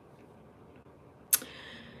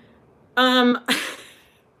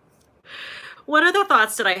 What other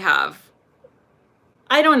thoughts did I have?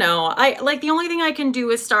 I don't know. The only thing I can do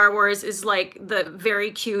with Star Wars is like the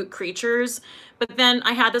very cute creatures. But then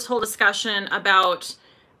I had this whole discussion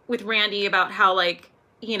with Randy about how, like,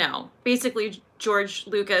 you know, basically George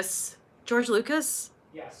Lucas?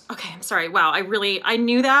 Yes. Okay, I'm sorry. Wow, I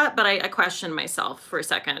knew that, but I questioned myself for a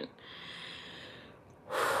second.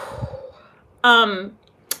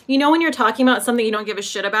 You know when you're talking about something you don't give a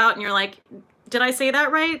shit about and you're like, did I say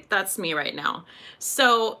that right? That's me right now.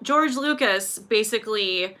 So George Lucas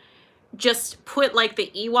basically just put like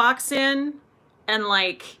the Ewoks in, and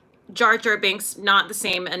like Jar Jar Binks, not the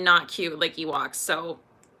same and not cute like Ewoks, so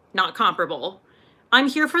not comparable. I'm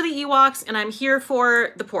here for the Ewoks and I'm here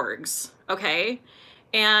for the Porgs, okay?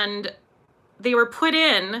 And they were put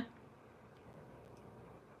in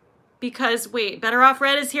because, wait, Better Off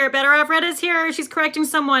Red is here. Better Off Red is here. She's correcting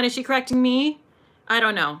someone. Is she correcting me? I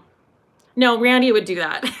don't know. No, Randy would do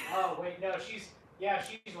that. Oh, wait, no, she's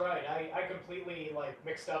right. I completely, like,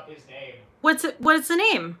 mixed up his name. What's the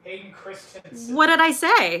name? Hayden Christensen. What did I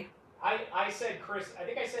say? I think I said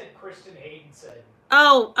Kristen Haydenson.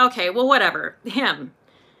 Oh, okay, well, whatever. Him.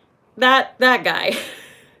 That guy.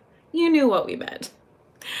 You knew what we meant.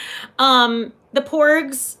 The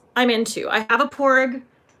porgs I'm into. I have a porg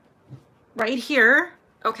right here,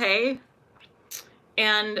 okay?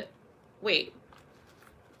 And wait.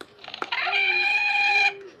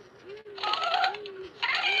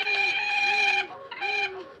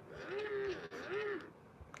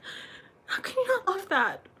 How can you not love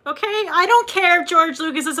that? Okay, I don't care if George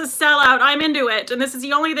Lucas is a sellout. I'm into it, and this is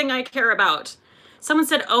the only thing I care about. Someone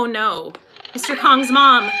said, oh no. Mr. Kong's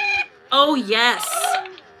mom. Oh yes.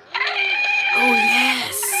 Oh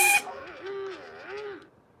yes.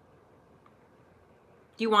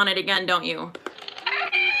 You want it again, don't you?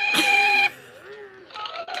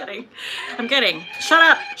 Kidding. I'm kidding. Shut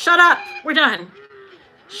up. Shut up. We're done.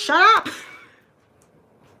 Shut up.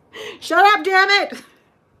 Shut up, damn it.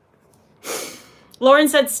 Lauren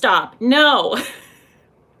said stop. No.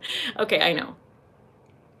 Okay, I know.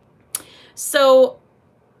 So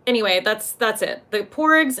anyway, that's it. The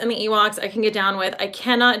porgs and the Ewoks I can get down with. I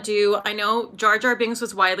cannot do, I know Jar Jar Binks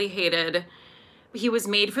was widely hated. He was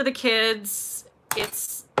made for the kids.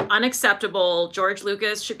 It's unacceptable. George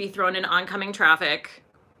Lucas should be thrown in oncoming traffic.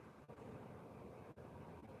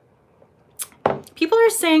 People are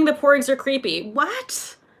saying the porgs are creepy.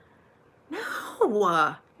 What?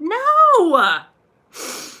 No. No.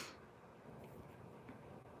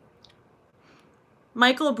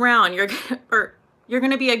 Michael Brown, you're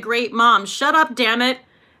gonna be a great mom. Shut up, damn it.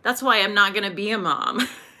 That's why I'm not gonna be a mom.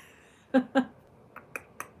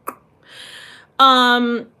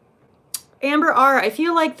 Amber R, I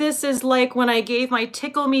feel like this is like when I gave my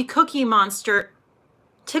Tickle Me Cookie Monster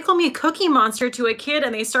to a kid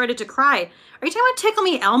and they started to cry. Are you talking about Tickle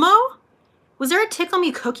Me Elmo? Was there a Tickle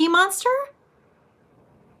Me Cookie Monster?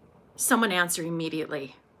 Someone answer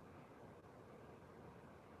immediately.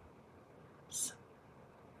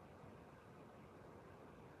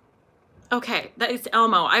 Okay, that is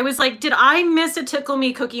Elmo. I was like, did I miss a Tickle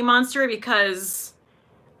Me Cookie Monster? Because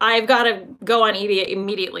I've got to go on eBay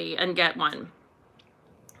immediately and get one.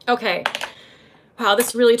 Okay. Wow,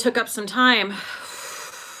 this really took up some time.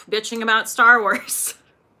 Bitching about Star Wars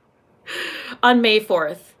on May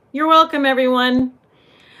 4th. You're welcome, everyone.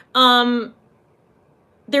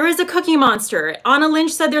 There is a Cookie Monster. Anna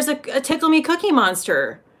Lynch said there's a Tickle Me Cookie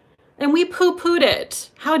Monster. And we poo-pooed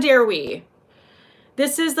it. How dare we?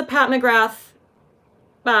 This is the Pat McGrath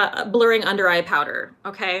blurring under eye powder,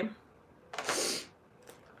 okay?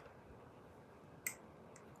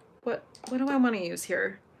 What do I want to use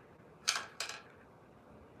here?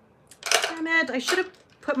 Damn it, I should have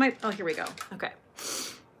put my, oh, here we go, okay.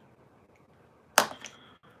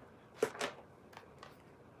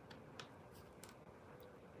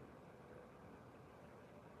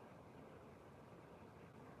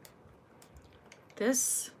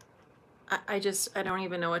 This, I don't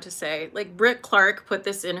even know what to say. Like Britt Clark put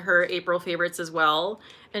this in her April favorites as well.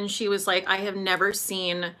 And she was like, I have never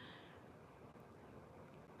seen,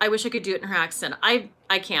 I wish I could do it in her accent. I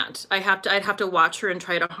can't. I'd have to watch her and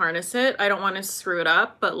try to harness it. I don't want to screw it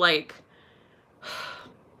up, but like,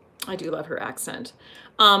 I do love her accent.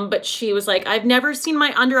 But she was like, I've never seen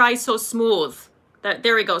my under eyes so smooth.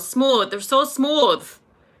 There we go, smooth. They're so smooth.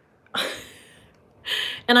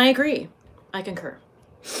 And I agree. I concur.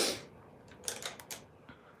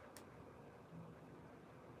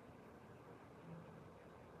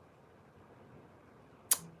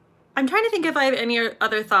 I'm trying to think if I have any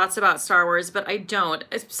other thoughts about Star Wars, but I don't.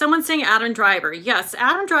 Someone's saying Adam Driver. Yes,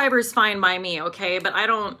 Adam Driver is fine by me, okay? But I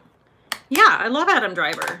don't, yeah, I love Adam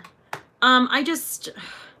Driver. I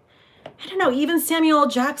don't know, even Samuel L.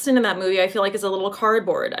 Jackson in that movie I feel like is a little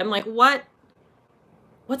cardboard. I'm like,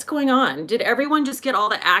 what's going on? Did everyone just get all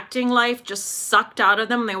the acting life just sucked out of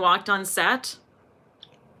them when they walked on set?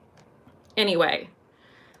 Anyway,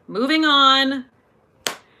 moving on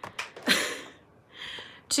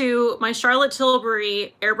to my Charlotte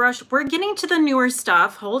Tilbury airbrush. We're getting to the newer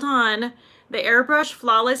stuff. Hold on. The Airbrush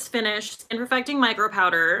Flawless Finish Skin Perfecting Micro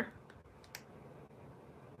Powder.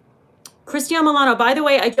 Christian Milano, by the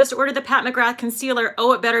way, I just ordered the Pat McGrath concealer.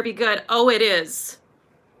 Oh, it better be good. Oh, it is.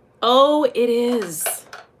 Oh, it is.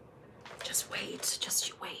 Just wait. Just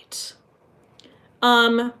you wait.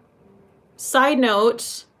 Side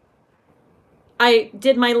note, I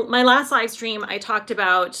did my last live stream. I talked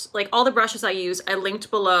about like all the brushes I use. I linked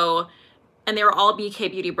below, and they were all BK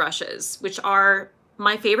Beauty brushes, which are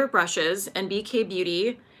my favorite brushes. And BK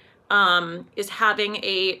Beauty is having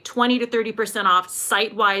a 20 to 30% off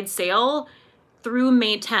site-wide sale through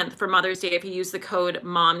May 10th for Mother's Day if you use the code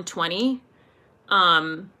MOM20.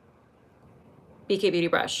 BK Beauty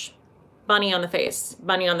brush. Bunny on the face.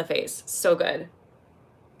 Bunny on the face. So good.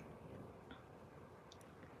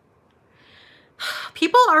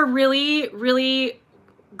 People are really, really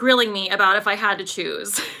grilling me about if I had to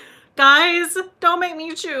choose. Guys, don't make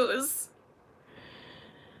me choose.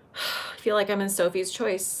 I feel like I'm in Sophie's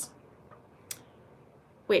Choice.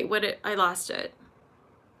 Wait, I lost it.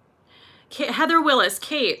 Heather Willis,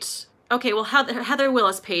 Kate. Okay, well, Heather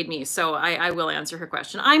Willis paid me, so I will answer her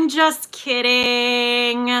question. I'm just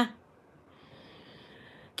kidding.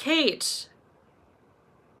 Kate,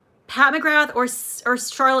 Pat McGrath or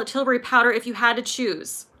Charlotte Tilbury powder if you had to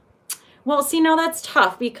choose. Well, see, now that's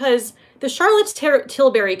tough because the Charlotte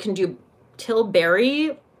Tilbury can do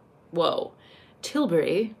Tilbury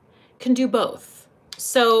can do both.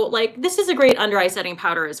 So like this is a great under eye setting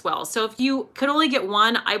powder as well. So if you could only get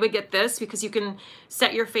one, I would get this because you can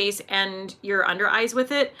set your face and your under eyes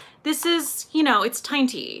with it. This is, you know, it's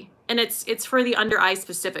tiny and it's for the under eye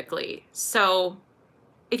specifically. So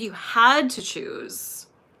if you had to choose,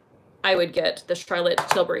 I would get the Charlotte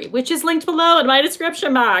Tilbury, which is linked below in my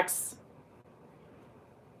description box.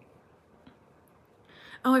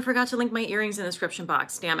 Oh, I forgot to link my earrings in the description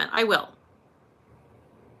box. Damn it, I will.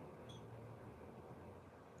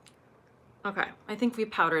 Okay, I think we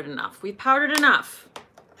powdered enough. We've powdered enough.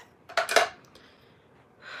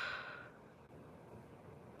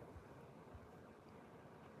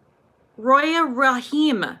 Roya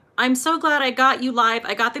Rahim, I'm so glad I got you live.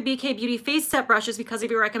 I got the BK Beauty face set brushes because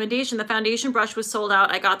of your recommendation. The foundation brush was sold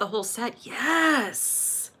out. I got the whole set.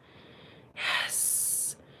 Yes.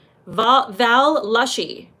 Yes. Val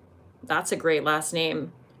Lushy. That's a great last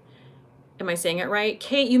name. Am I saying it right?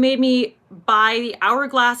 Kate, you made me buy the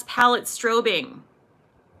Hourglass palette strobing.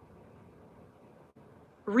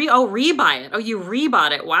 Rebuy it. Oh, you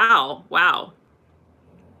rebought it. Wow. Wow.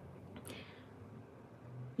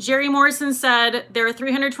 Jerry Morrison said there are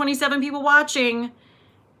 327 people watching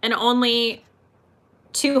and only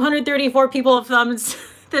 234 people have thumbs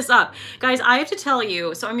this up. Guys, I have to tell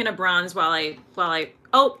you, so I'm going to bronze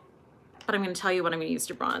but I'm going to tell you what I'm going to use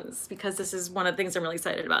to bronze because this is one of the things I'm really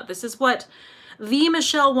excited about. This is what the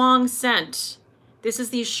Michelle Wong sent. This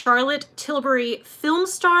is the Charlotte Tilbury Film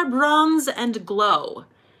Star Bronze and Glow.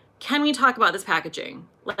 Can we talk about this packaging?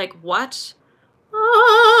 Like what?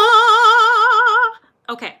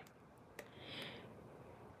 Okay.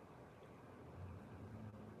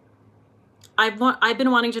 I've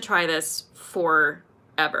been wanting to try this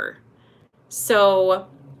forever. So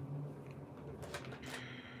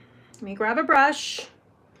let me grab a brush.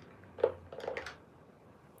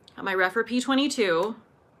 Got my Refer P22.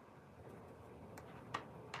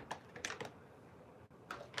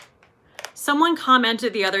 Someone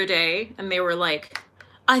commented the other day and they were like,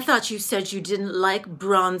 I thought you said you didn't like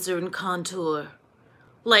bronzer and contour.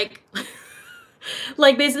 Like,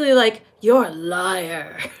 like basically like, you're a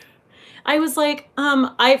liar. I was like,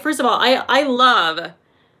 first of all, I love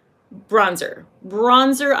bronzer.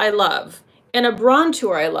 Bronzer I love. And a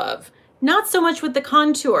bronzer I love. Not so much with the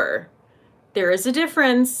contour. There is a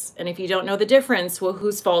difference. And if you don't know the difference, well,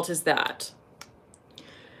 whose fault is that?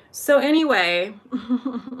 So anyway,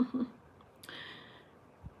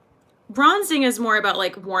 bronzing is more about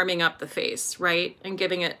like warming up the face, right? And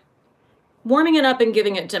warming it up and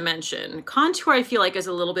giving it dimension. Contour I feel like is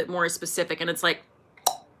a little bit more specific and it's like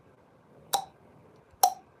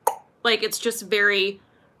it's just very,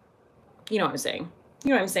 you know what I'm saying? You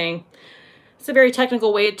know what I'm saying? It's a very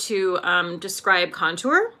technical way to describe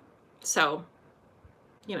contour. So,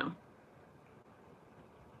 you know.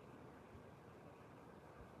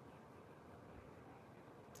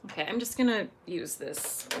 Okay, I'm just gonna use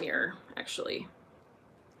this mirror, actually.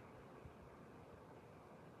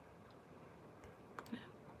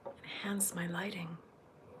 Enhance my lighting.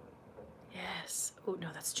 Yes. Oh, no,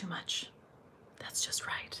 that's too much. That's just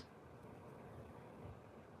right.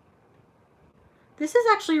 This is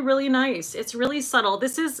actually really nice. It's really subtle.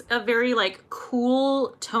 This is a very like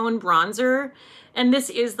cool tone bronzer, and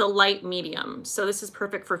this is the light medium. So this is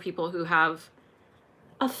perfect for people who have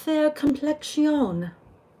a fair complexion.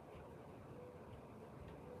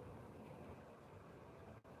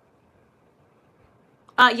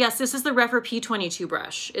 Yes, this is the Refer P22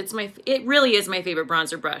 brush. It really is my favorite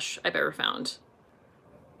bronzer brush I've ever found.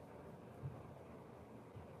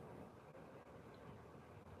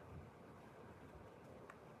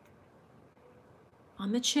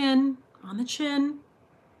 On the chin, on the chin.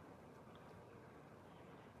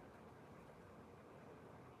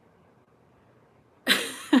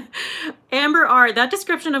 Amber R, that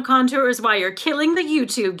description of contour is why you're killing the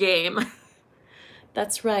YouTube game.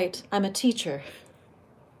 That's right, I'm a teacher.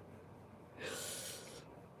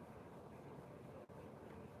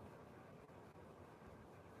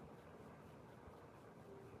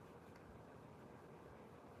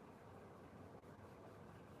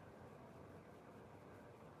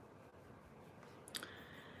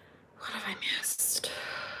 missed?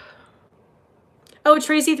 Oh,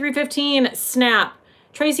 Tracy315, snap.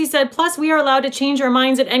 Tracy said, plus we are allowed to change our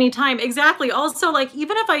minds at any time. Exactly. Also, like,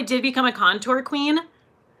 even if I did become a contour queen,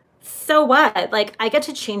 so what? Like, I get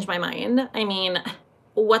to change my mind. I mean,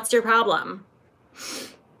 what's your problem?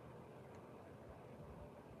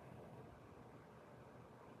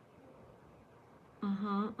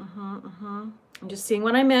 I'm just seeing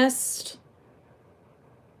what I missed.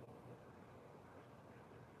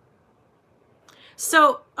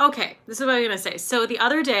 So, okay, this is what I'm gonna say. So the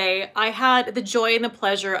other day, I had the joy and the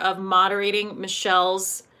pleasure of moderating Michelle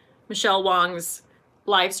Wong's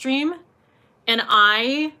live stream, and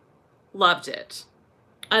I loved it.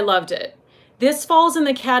 I loved it. This falls in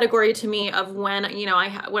the category to me of when, you know,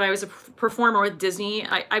 when I was a performer with Disney,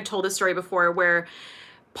 I've told this story before, where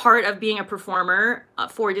part of being a performer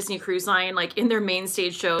for Disney Cruise Line, like in their main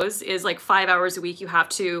stage shows, is like 5 hours a week you have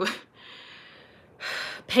to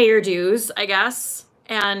pay your dues, I guess,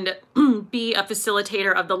 and be a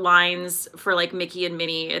facilitator of the lines for like Mickey and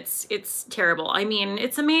Minnie. It's terrible. I mean,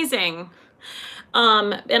 it's amazing.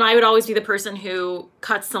 And I would always be the person who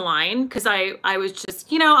cuts the line, because I was just,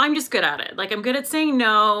 you know, I'm just good at it. Like, I'm good at saying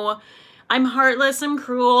no. I'm heartless, I'm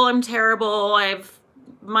cruel, I'm terrible,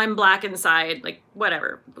 I'm black inside, like,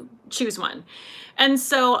 whatever, choose one. And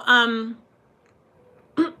so,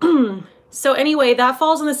 so anyway, that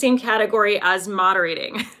falls in the same category as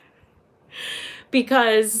moderating,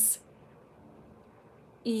 because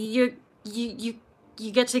you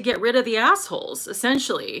get to get rid of the assholes,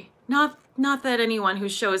 essentially. Not that anyone who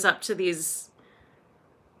shows up to these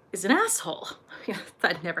is an asshole.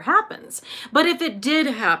 That never happens. But if it did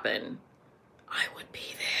happen, I would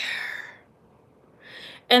be there.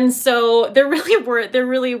 And so there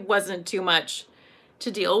really wasn't too much to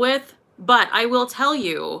deal with. But I will tell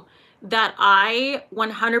you that I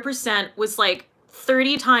 100% was like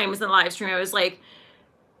 30 times in the live stream, I was like,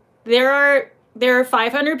 there are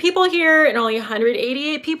 500 people here and only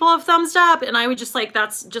 188 people have thumbs up. And I would just like,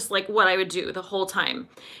 that's just like what I would do the whole time.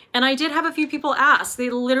 And I did have a few people ask, they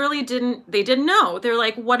didn't know. They're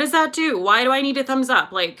like, what does that do? Why do I need a thumbs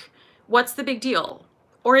up? Like, what's the big deal?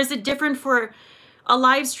 Or is it different for a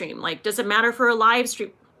live stream? Like, does it matter for a live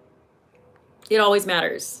stream? It always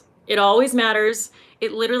matters. It always matters.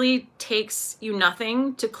 It literally takes you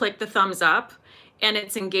nothing to click the thumbs up, and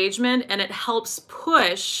it's engagement, and it helps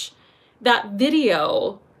push that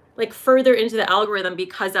video like further into the algorithm,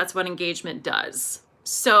 because that's what engagement does.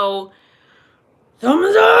 So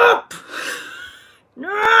thumbs up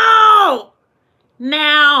now.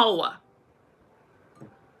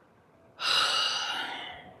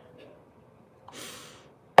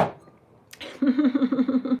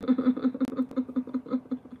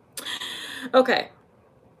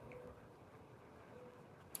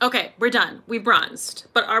 Okay, we're done. We bronzed.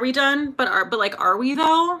 But are we done? But are we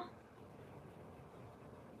though?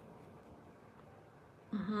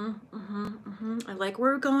 I like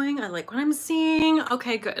where we're going. I like what I'm seeing.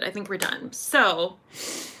 Okay, good. I think we're done. So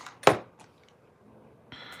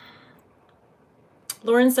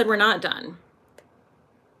Lauren said we're not done.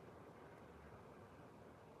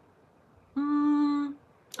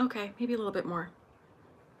 Okay, maybe a little bit more.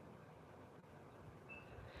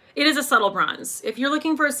 It is a subtle bronze. If you're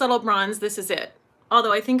looking for a subtle bronze, this is it.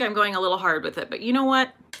 Although I think I'm going a little hard with it, but you know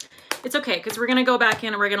what? It's okay, because we're gonna go back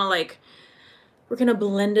in and we're gonna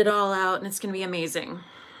blend it all out, and it's gonna be amazing.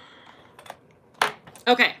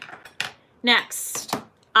 Okay, next,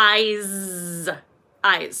 eyes.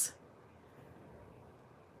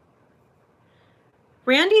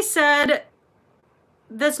 Randy said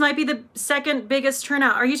this might be the second biggest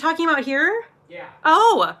turnout. Are you talking about here? Yeah.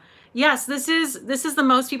 Oh, yes, this is the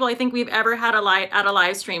most people I think we've ever had at a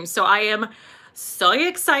live stream. So I am so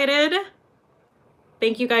excited.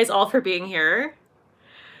 Thank you guys all for being here.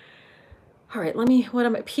 All right,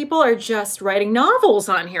 people are just writing novels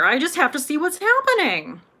on here. I just have to see what's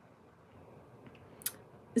happening.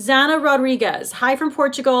 Zana Rodriguez, hi from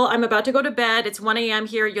Portugal. I'm about to go to bed. It's 1 a.m.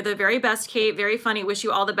 here. You're the very best, Kate. Very funny. Wish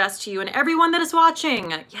you all the best to you and everyone that is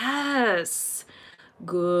watching. Yes.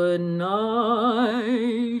 Good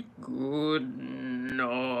night. Good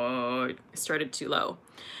night. I started too low.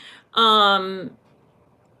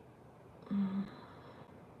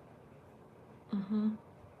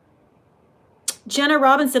 Jenna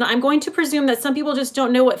Robinson, I'm going to presume that some people just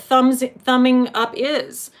don't know what thumbing up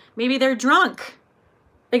is. Maybe they're drunk.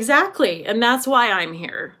 Exactly. And that's why I'm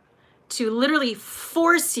here, to literally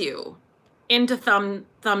force you into thumbing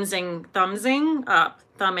up,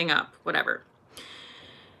 whatever.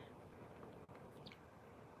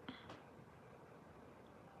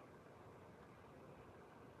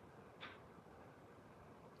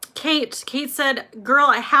 Kate said, girl,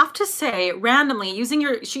 I have to say, randomly, using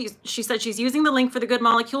your, she said she's using the link for the Good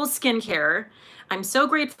Molecules skincare. I'm so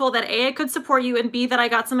grateful that A, I could support you, and B, that I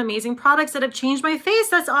got some amazing products that have changed my face.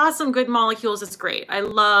 That's awesome. Good Molecules is great. I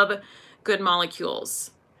love Good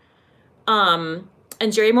Molecules. And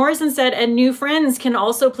Jerry Morrison said, and new friends can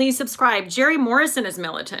also please subscribe. Jerry Morrison is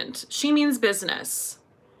militant. She means business.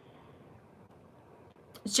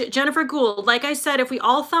 Jennifer Gould, like I said, if we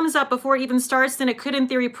all thumbs up before it even starts, then it could in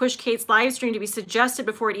theory push Kate's live stream to be suggested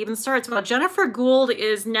before it even starts. Well, Jennifer Gould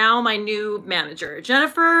is now my new manager.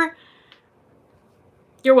 Jennifer,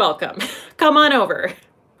 you're welcome. Come on over.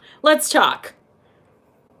 Let's talk.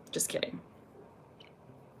 Just kidding.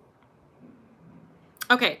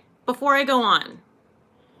 Okay, before I go on,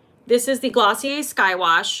 this is the Glossier Sky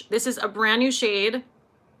Wash. This is a brand new shade,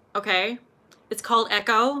 okay? It's called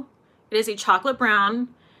Echo. It is a chocolate brown.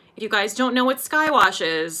 If you guys don't know what Sky Wash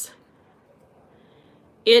is,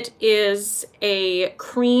 it is a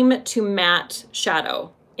cream to matte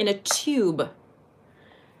shadow in a tube.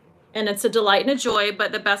 And it's a delight and a joy,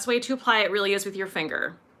 but the best way to apply it really is with your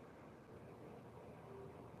finger.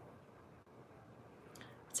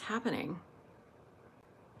 What's happening?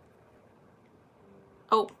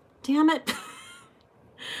 Oh, damn it.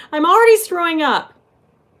 I'm already throwing up.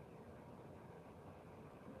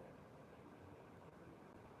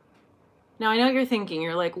 Now I know what you're thinking.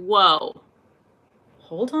 You're like, whoa,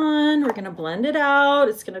 hold on. We're gonna blend it out.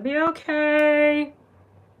 It's gonna be okay.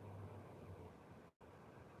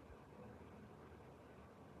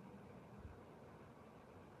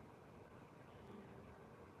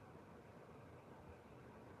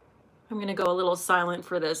 I'm gonna go a little silent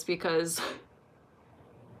for this because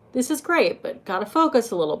this is great, but gotta focus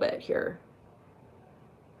a little bit here.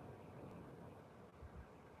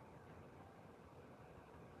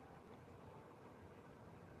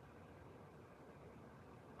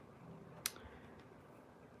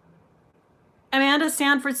 Amanda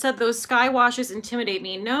Sanford said those Sky Washes intimidate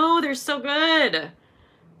me. No, they're so good.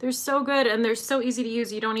 They're so good and they're so easy to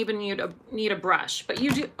use. You don't even need a brush, but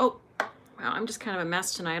you do. Oh, wow, I'm just kind of a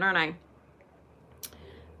mess tonight, aren't I?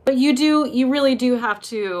 But you really do have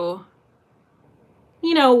to,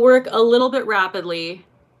 you know, work a little bit rapidly.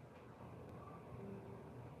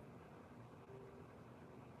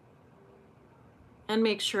 And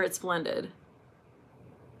make sure it's blended.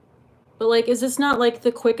 But like, is this not like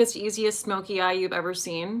the quickest, easiest smoky eye you've ever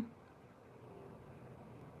seen?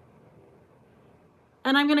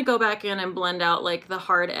 And I'm gonna go back in and blend out like the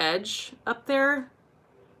hard edge up there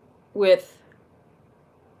with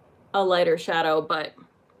a lighter shadow, but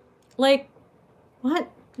like,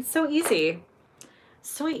 what? It's so easy.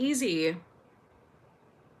 So easy. I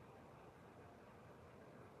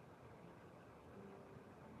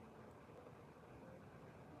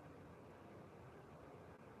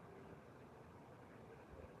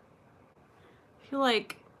feel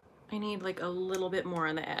like I need like a little bit more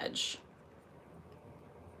on the edge.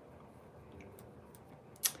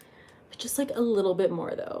 But just like a little bit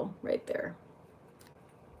more though, right there.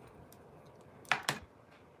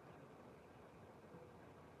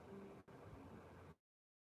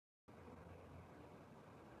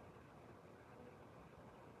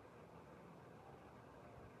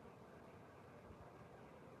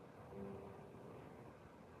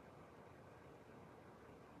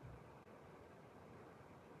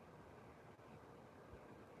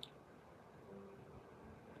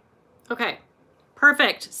 Okay,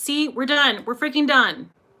 perfect. See, we're done. We're freaking done.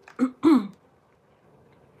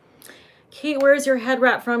 Kate, where's your head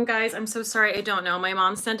wrap from, guys? I'm so sorry, I don't know. My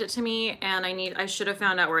mom sent it to me and I should have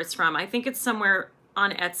found out where it's from. I think it's somewhere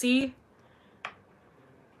on Etsy.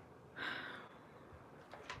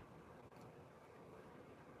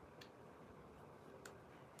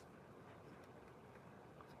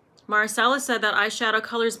 Marcella said that eyeshadow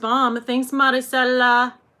color's bomb. Thanks,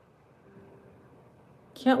 Marcella.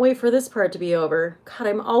 Can't wait for this part to be over. God,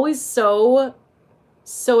 I'm always so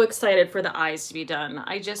excited for the eyes to be done.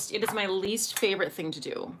 it is my least favorite thing to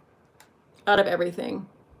do out of everything.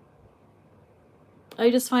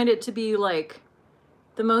 I just find it to be like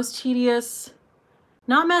the most tedious,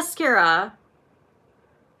 not mascara,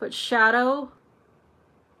 but shadow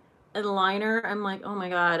and liner. I'm like, oh my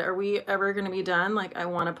God, are we ever gonna be done? Like, I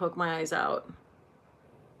wanna poke my eyes out.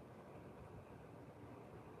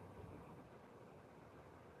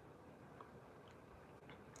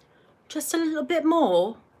 Just a little bit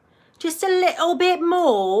more. Just a little bit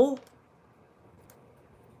more.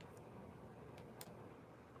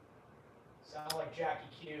 Sound like Jackie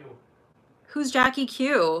Q. Who's Jackie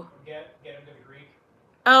Q? Get him to the Greek.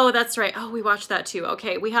 Oh, that's right. Oh, we watched that too.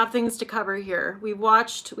 Okay, we have things to cover here. We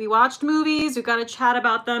watched movies. We've got to chat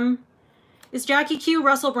about them. Is Jackie Q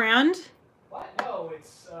Russell Brand? What? No,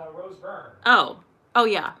 it's Rose Byrne. Oh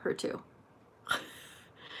yeah, her too.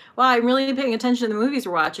 Wow, I'm really paying attention to the movies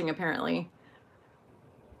we're watching, apparently.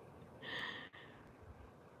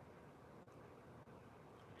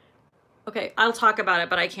 Okay, I'll talk about it,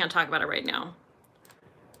 but I can't talk about it right now.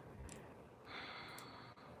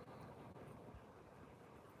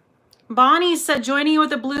 Bonnie said, joining you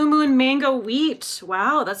with a Blue Moon mango wheat.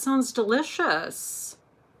 Wow, that sounds delicious.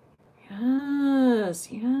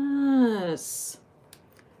 Yes, yes.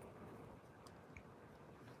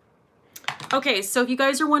 Okay, so if you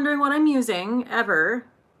guys are wondering what I'm using ever,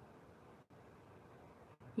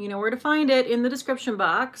 you know where to find it in the description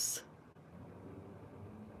box.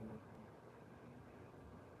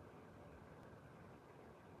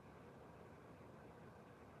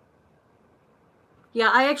 Yeah,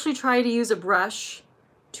 I actually tried to use a brush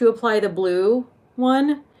to apply the blue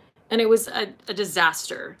one, and it was a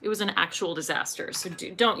disaster. It was an actual disaster, so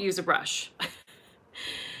don't use a brush.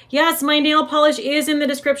 Yes, my nail polish is in the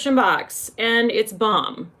description box, and it's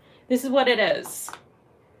bomb. This is what it is.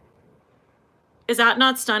 Is that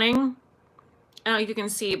not stunning? I don't know if you can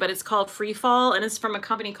see, but it's called Free Fall, and it's from a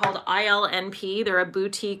company called ILNP. They're a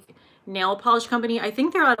boutique nail polish company. I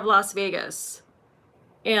think they're out of Las Vegas.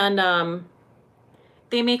 And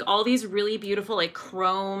they make all these really beautiful like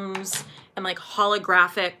chromes and like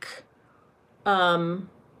holographic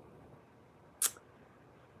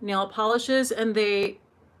nail polishes, and they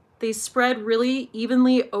spread really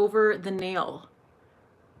evenly over the nail,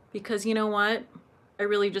 because you know what? I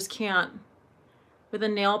really just can't with a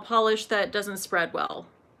nail polish that doesn't spread well.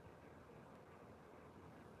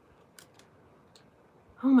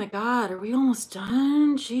 Oh my God, are we almost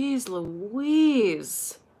done? Jeez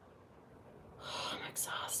Louise. Oh, I'm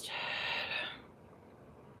exhausted.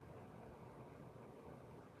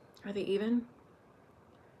 Are they even?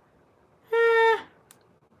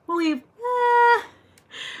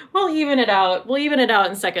 We'll even it out. We'll even it out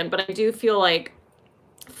in a second, but I do feel like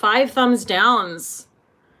 5 thumbs downs.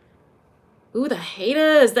 Ooh, the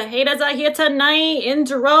haters are here tonight in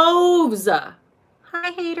droves.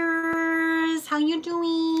 Hi, haters. How you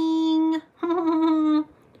doing?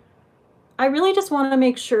 I really just want to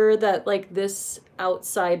make sure that like this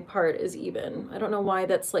outside part is even. I don't know why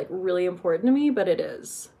that's like really important to me, but it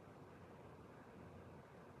is.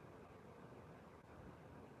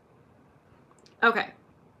 Okay.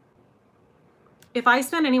 If I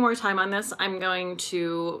spend any more time on this, I'm going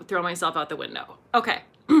to throw myself out the window. Okay.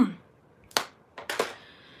 I'm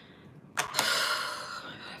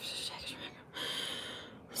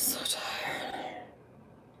so tired.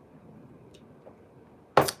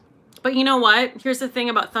 But you know what? Here's the thing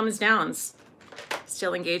about thumbs downs.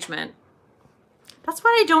 Still engagement. That's what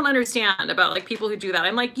I don't understand about like people who do that.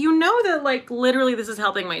 I'm like, you know that like literally this is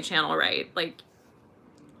helping my channel, right? Like,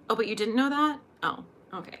 oh, but you didn't know that? Oh,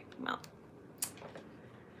 okay. Well,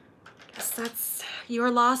 I guess that's your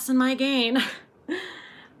loss and my gain.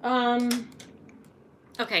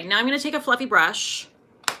 Okay, now I'm gonna take a fluffy brush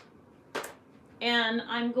and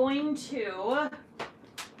I'm going to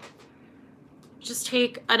just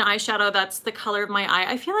take an eyeshadow that's the color of my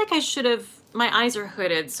eye. I feel like I should have, my eyes are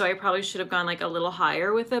hooded, so I probably should have gone like a little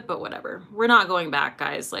higher with it, but whatever. We're not going back,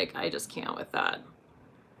 guys. Like, I just can't with that.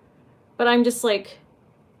 But I'm just like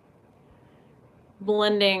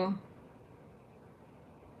blending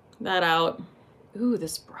that out. Ooh,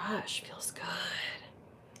 this brush feels good.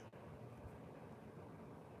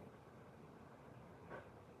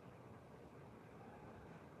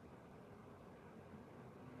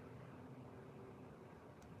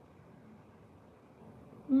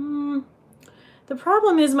 The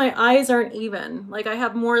problem is my eyes aren't even. Like I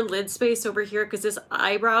have more lid space over here because this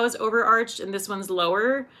eyebrow is overarched and this one's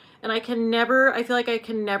lower. And I can never, I feel like I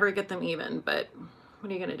can never get them even, but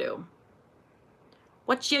what are you gonna do?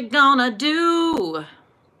 What you gonna do?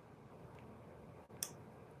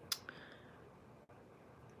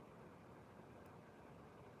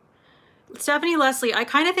 Stephanie Leslie, I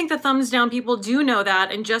kind of think the thumbs down people do know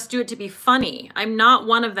that and just do it to be funny. I'm not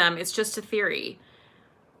one of them. It's just a theory.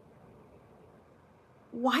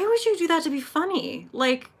 Why would you do that to be funny?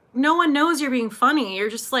 Like, no one knows you're being funny. You're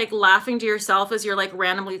just like laughing to yourself as you're like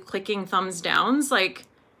randomly clicking thumbs downs. Like,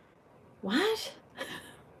 what?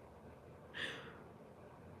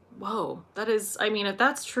 Whoa, that is, I mean, if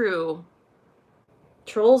that's true,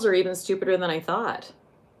 trolls are even stupider than I thought.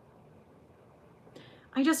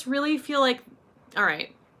 I just really feel like, all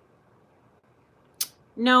right.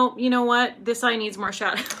 No, you know what? This eye needs more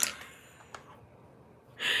shadow.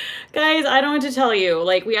 Guys, I don't know what to tell you.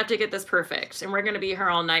 Like, we have to get this perfect, and we're going to be here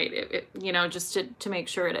all night, you know, just to make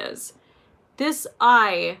sure it is. This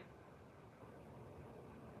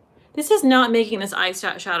is not making this eye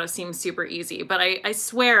shadow seem super easy, but I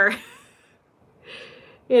swear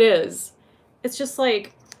it is. It's just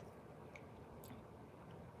like,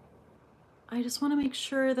 I just want to make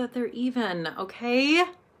sure that they're even, okay?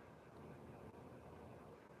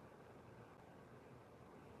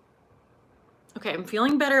 Okay, I'm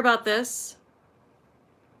feeling better about this.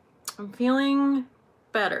 I'm feeling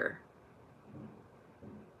better.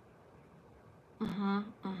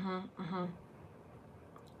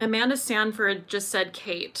 Amanda Sanford just said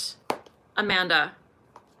Cate. Amanda,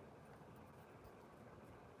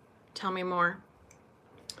 tell me more.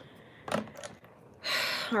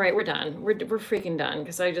 All right, we're done. We're freaking done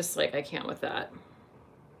because I just like, I can't with that.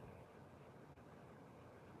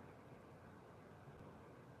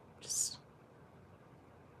 Just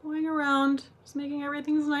going around, just making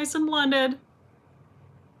everything nice and blended.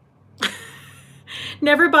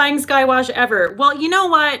 Never buying Skywash ever. Well, you know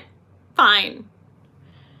what? Fine.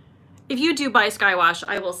 If you do buy Skywash,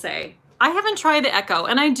 I will say, I haven't tried the Echo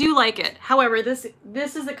and I do like it. However, this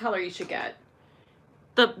is the color you should get.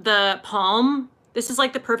 The Palm. This is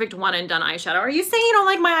like the perfect one and done eyeshadow. Are you saying you don't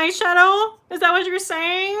like my eyeshadow? Is that what you're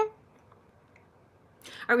saying?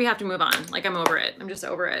 Or we have to move on. Like, I'm over it. I'm just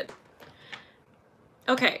over it.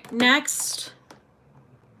 Okay, next.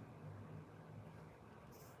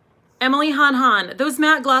 Emily Han Han, those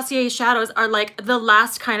matte Glossier shadows are like the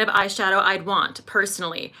last kind of eyeshadow I'd want,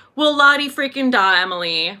 personally. Well, Lottie freaking da,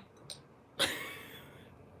 Emily.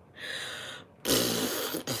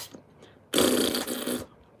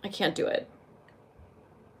 I can't do it.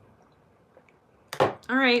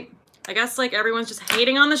 All right, I guess like everyone's just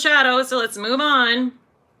hating on the shadows, so let's move on.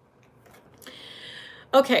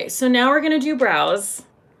 Okay, so now we're gonna do brows.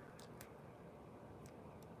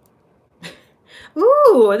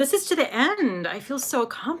 Ooh, this is to the end. I feel so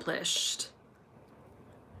accomplished.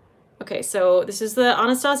 Okay, so this is the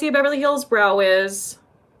Anastasia Beverly Hills Brow Wiz.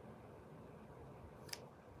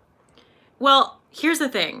 Well, here's the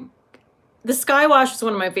thing. The Skywash is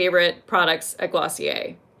one of my favorite products at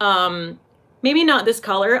Glossier. Maybe not this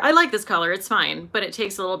color. I like this color, it's fine, but it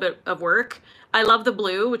takes a little bit of work. I love the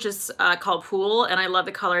blue, which is called Pool, and I love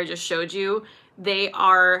the color I just showed you. They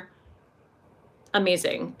are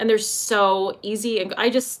amazing, and they're so easy, and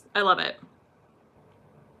I love it.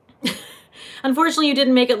 Unfortunately, you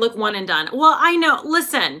didn't make it look one and done. Well, I know,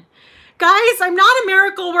 listen, guys, I'm not a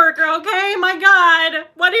miracle worker, okay? My God,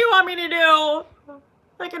 what do you want me to do?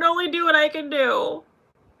 I can only do what I can do.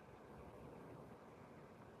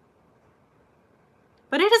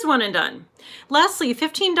 But it is one and done. Leslie,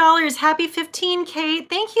 $15. Happy 15, Kate.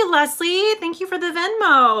 Thank you, Leslie. Thank you for the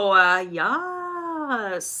Venmo.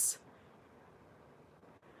 Yes.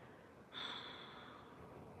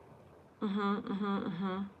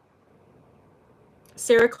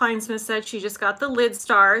 Sarah Kleinsmith said she just got the Lid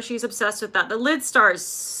Star. She's obsessed with that. The Lid Star is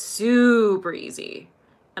super easy.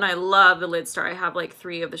 And I love the Lid Star. I have like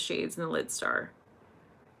 3 of the shades in the Lid Star.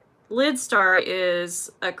 Lid Star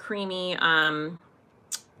is a creamy,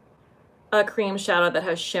 a cream shadow that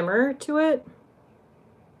has shimmer to it.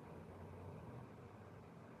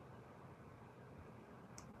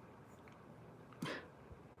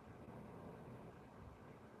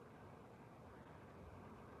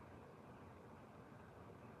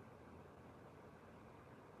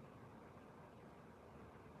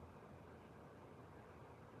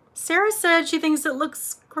 Sarah said she thinks it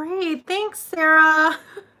looks great. Thanks, Sarah.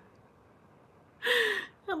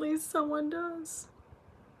 At least someone does.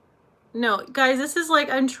 No, guys, this is like,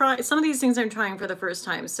 I'm trying, some of these things I'm trying for the first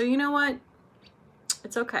time. So you know what?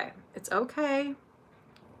 It's okay. It's okay.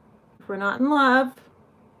 If we're not in love.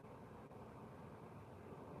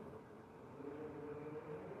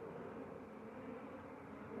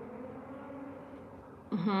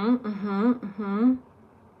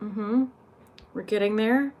 We're getting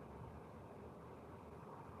there.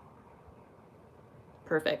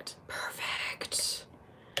 Perfect. Perfect.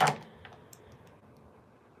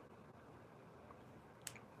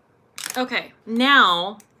 Okay,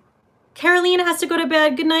 now Carolina has to go to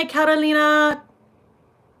bed. Good night, Carolina.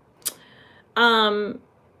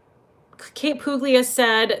 Kate Puglia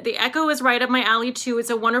said, the Echo is right up my alley too. It's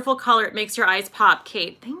a wonderful color. It makes your eyes pop.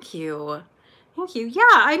 Kate, thank you. Thank you. Yeah,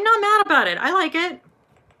 I'm not mad about it. I like it.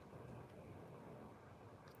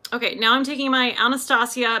 Okay, now I'm taking my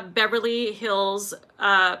Anastasia Beverly Hills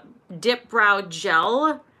Dip Brow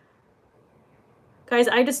Gel. Guys,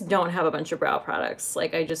 I just don't have a bunch of brow products.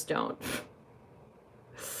 Like, I just don't.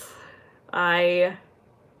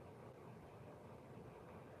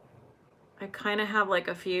 I kind of have like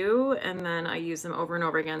a few and then I use them over and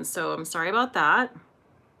over again. So I'm sorry about that.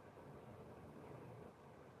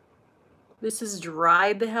 This is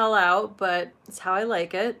dried the hell out, but it's how I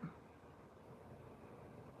like it.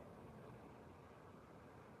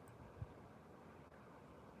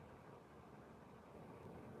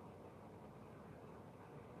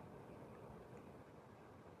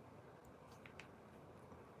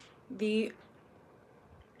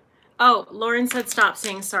 Oh, Lauren said stop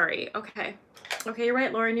saying sorry. Okay. Okay, you're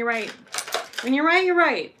right, Lauren, you're right. When you're right, you're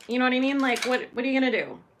right. You know what I mean? Like, what are you gonna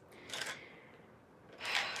do?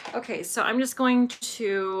 Okay, so I'm just going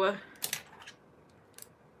to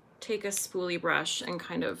take a spoolie brush and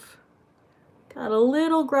kind of got a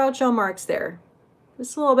little Groucho marks there.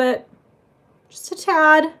 Just a little bit, just a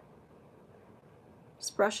tad.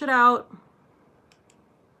 Just brush it out.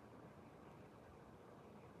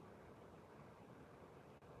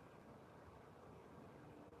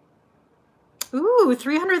 Ooh,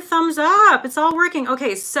 300 thumbs up. It's all working.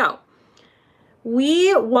 Okay, so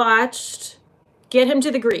we watched Get Him to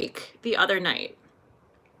the Greek the other night.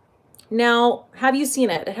 Now, have you seen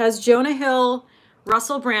it? It has Jonah Hill,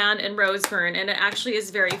 Russell Brand, and Rose Byrne, and it actually is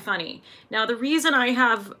very funny. Now, the reason I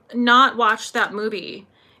have not watched that movie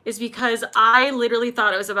is because I literally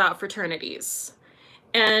thought it was about fraternities.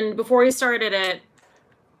 And before we started it,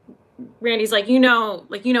 Randy's like, you know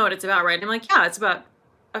what it's about, right? And I'm like, yeah, it's about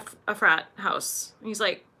a frat house. And he's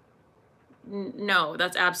like, no,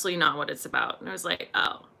 that's absolutely not what it's about. And I was like,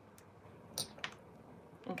 oh,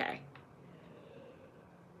 okay.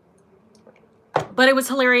 But it was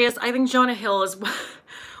hilarious. I think Jonah Hill is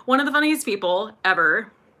one of the funniest people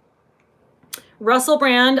ever. Russell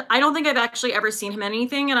Brand, I don't think I've actually ever seen him in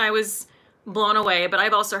anything, and I was blown away, but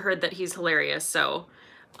I've also heard that he's hilarious. So,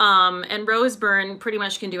 and Rose Byrne pretty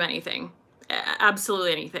much can do anything.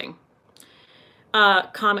 Absolutely anything.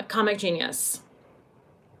 Comic genius.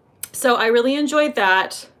 So I really enjoyed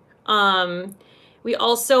that. We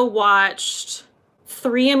also watched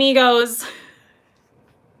Three Amigos.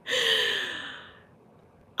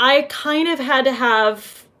 I kind of had to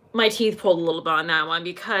have my teeth pulled a little bit on that one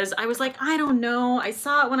because I was like, I don't know. I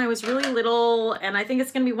saw it when I was really little, and I think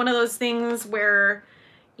it's going to be one of those things where,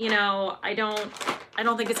 you know, I don't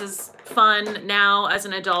think it's as fun now as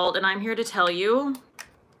an adult, and I'm here to tell you,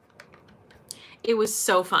 it was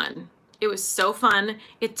so fun. It was so fun.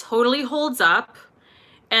 It totally holds up,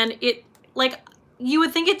 and it, like, you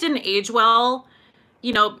would think it didn't age well.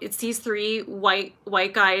 You know, it's these three white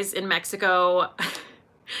guys in Mexico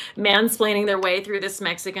mansplaining their way through this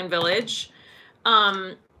Mexican village.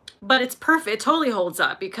 But it's perfect. It totally holds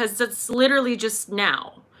up because it's literally just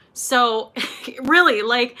now. So really,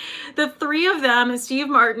 like, the three of them, Steve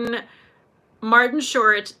Martin, Martin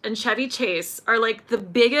Short, and Chevy Chase, are like the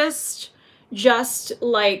biggest, just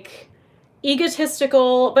like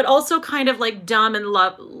egotistical, but also kind of like dumb and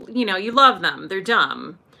love, you know, you love them. They're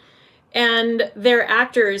dumb. And they're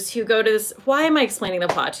actors who go to this. Why am I explaining the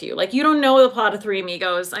plot to you? Like, you don't know the plot of Three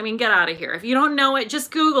Amigos. I mean, get out of here. If you don't know it,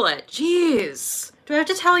 just Google it. Jeez. Do I have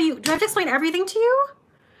to tell you? Do I have to explain everything to you?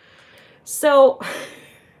 So,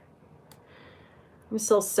 I'm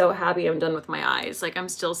still so happy I'm done with my eyes. Like, I'm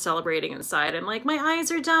still celebrating inside. I'm like, my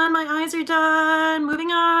eyes are done. My eyes are done.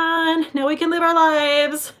 Moving on. Now we can live our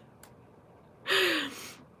lives.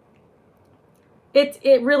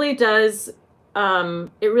 It really does.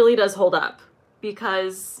 It really does hold up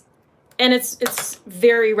because, and it's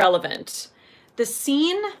very relevant. The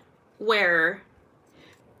scene where,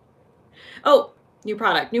 oh, new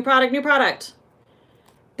product.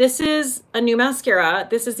 This is a new mascara.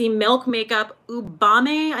 This is the Milk Makeup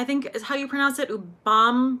Ubame, I think is how you pronounce it.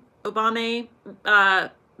 Ubame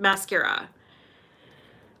mascara.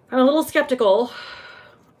 I'm a little skeptical,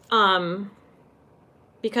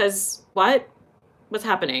 because what's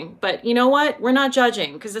happening? But you know what? We're not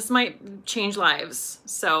judging because this might change lives.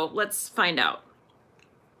 So let's find out.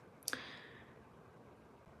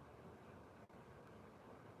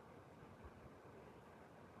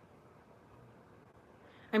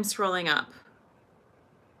 I'm scrolling up.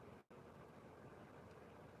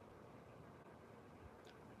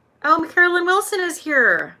 Oh, Carolyn Wilson is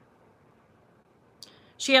here.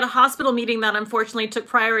 She had a hospital meeting that unfortunately took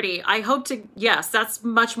priority. I hope to, yes, that's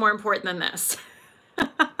much more important than this.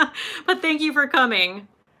 But thank you for coming.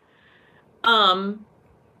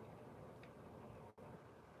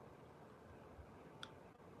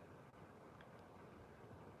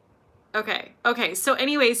 Okay. So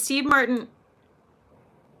anyway, Steve Martin,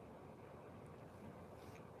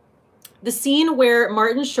 the scene where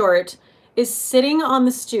Martin Short is sitting on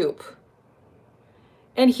the stoop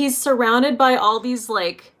and he's surrounded by all these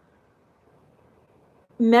like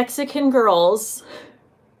Mexican girls,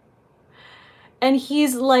 and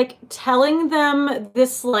he's like telling them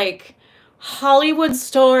this like Hollywood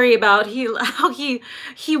story about how he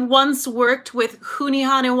once worked with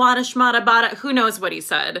Hunihane Wadashmata Bada, who knows what he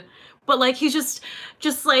said, but like he's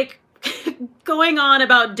just like going on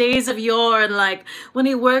about days of yore and like when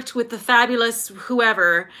he worked with the fabulous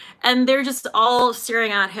whoever, and they're just all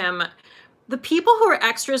staring at him. The people who are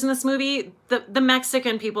extras in this movie, the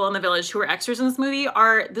Mexican people in the village who are extras in this movie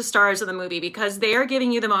are the stars of the movie, because they are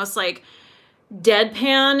giving you the most like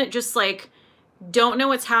deadpan, just like don't know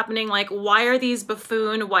what's happening. Like, why are these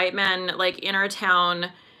buffoon white men like in our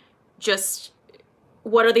town? Just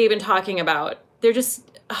what are they even talking about? They're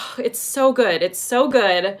just, oh, it's so good. It's so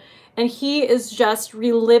good. And he is just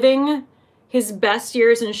reliving his best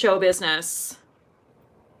years in show business.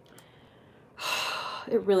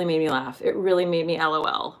 It really made me laugh. It really made me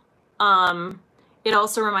LOL. It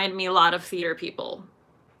also reminded me a lot of theater people.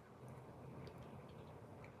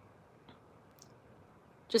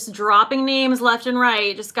 Just dropping names left and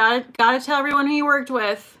right. Just gotta tell everyone who you worked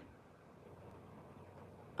with.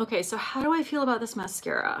 Okay, so how do I feel about this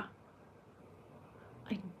mascara?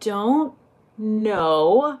 I don't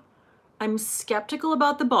know. I'm skeptical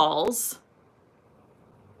about the balls.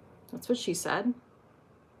 That's what she said.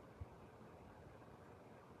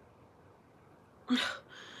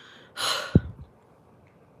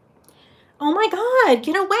 Oh my God,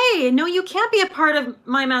 get away. No, you can't be a part of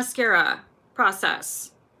my mascara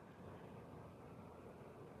process.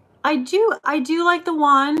 I do like the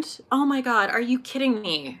wand. Oh my God, are you kidding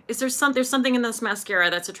me? There's something in this mascara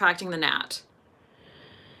that's attracting the gnat.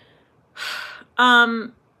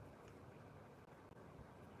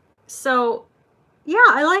 So yeah,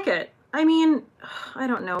 I like it. I mean, I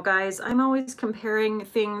don't know, guys. I'm always comparing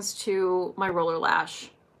things to my roller lash,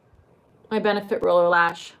 my Benefit roller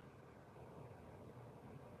lash.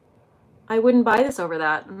 I wouldn't buy this over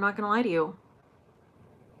that. I'm not gonna lie to you.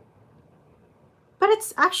 But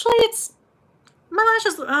it's actually, my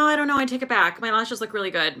lashes, oh, I don't know, I take it back. My lashes look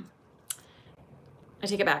really good. I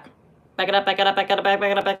take it back. Back it up, back it up, back it up, back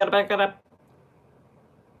it up, back it up, back it up.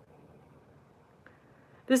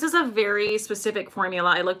 This is a very specific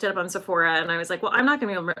formula. I looked it up on Sephora and I was like, well, I'm not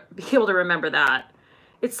gonna be able to remember that.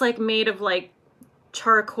 It's like made of like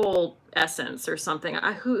charcoal essence or something.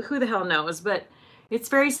 Who the hell knows? But it's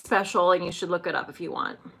very special and you should look it up if you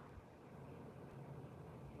want.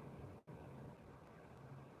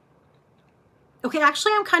 Okay,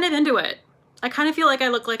 actually, I'm kind of into it. I kind of feel like I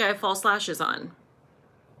look like I have false lashes on.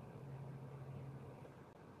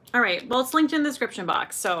 All right, well, it's linked in the description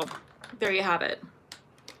box, so there you have it.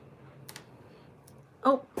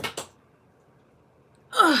 Oh.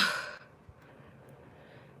 Ugh.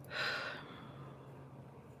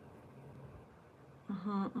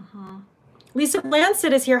 Lisa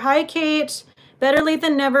Lancet is here. Hi, Kate. Better late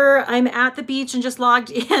than never. I'm at the beach and just logged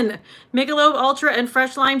in. Michelob Ultra and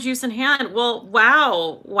fresh lime juice in hand. Well,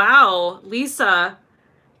 wow. Wow. Lisa,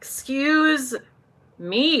 excuse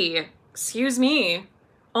me. Excuse me.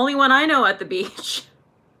 Only one I know at the beach.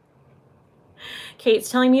 Kate's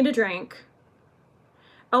telling me to drink.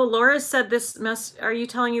 Oh, Laura said this are you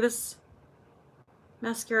telling you this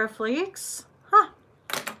mascara flakes? Huh.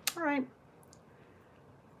 All right.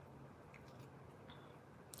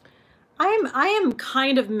 I am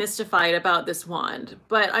kind of mystified about this wand,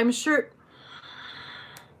 but I'm sure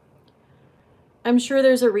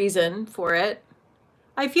there's a reason for it.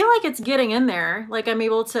 I feel like it's getting in there. Like I'm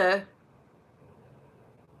able to.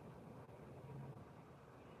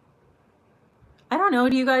 I don't know.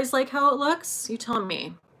 Do you guys like how it looks? You tell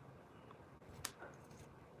me.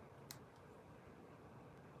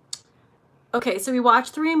 Okay, so we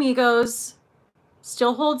watched Three Amigos.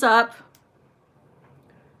 Still holds up.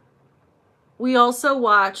 We also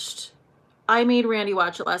watched, I made Randy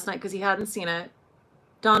watch it last night because he hadn't seen it.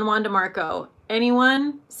 Don Juan DeMarco.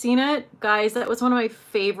 Anyone seen it? Guys, that was one of my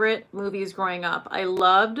favorite movies growing up. I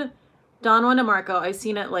loved Don Juan DeMarco. I've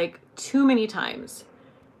seen it like too many times.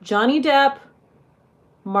 Johnny Depp,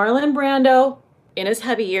 Marlon Brando in his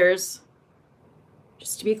heavy years.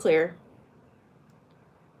 Just to be clear.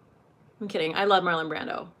 I'm kidding. I love Marlon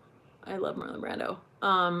Brando. I love Marlon Brando.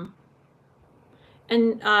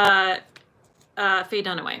 Faye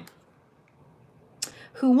Dunaway,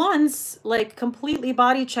 who once like completely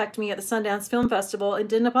body checked me at the Sundance Film Festival and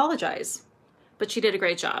didn't apologize, but she did a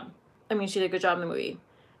great job. I mean, she did a good job in the movie.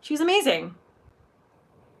 She's amazing.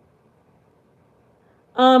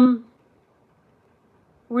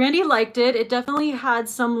 Randy liked it. It definitely had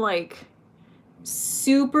some like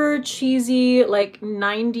super cheesy like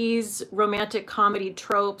 90s romantic comedy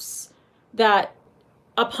tropes that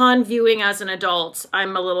upon viewing as an adult,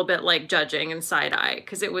 I'm a little bit like judging and side eye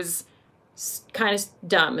because it was kind of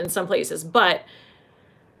dumb in some places, but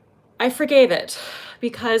I forgave it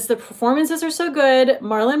because the performances are so good.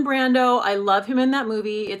 Marlon Brando, I love him in that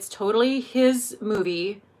movie. It's totally his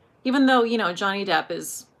movie, even though, you know, Johnny Depp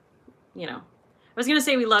is, you know, I was going to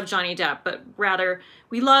say we love Johnny Depp, but rather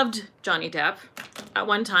we loved Johnny Depp at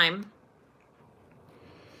one time.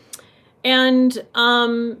 And,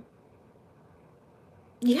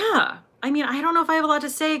 yeah, I mean, I don't know if I have a lot to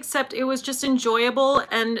say, except it was just enjoyable.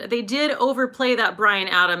 And they did overplay that Bryan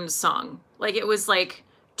Adams song. Like, it was like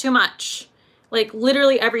too much. Like,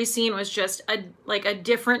 literally every scene was just a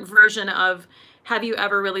different version of Have You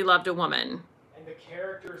Ever Really Loved a Woman? And the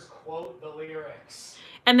characters quote the lyrics.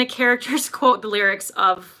 And the characters quote the lyrics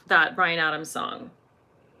of that Bryan Adams song.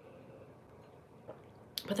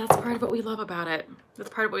 But that's part of what we love about it.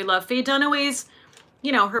 That's part of what we love. Faye Dunaway's,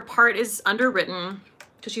 you know, her part is underwritten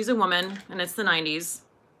because she's a woman and it's the 90s.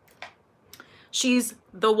 She's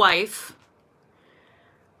the wife.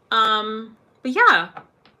 But yeah,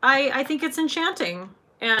 I think it's enchanting.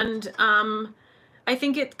 And I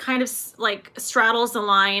think it kind of like straddles the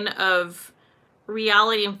line of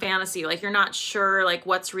reality and fantasy. Like, you're not sure like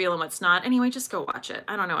what's real and what's not. Anyway, just go watch it.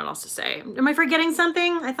 I don't know what else to say. Am I forgetting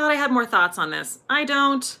something? I thought I had more thoughts on this. I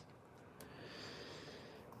don't.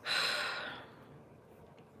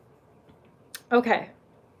 Okay.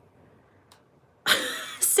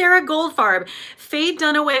 Sarah Goldfarb. Faye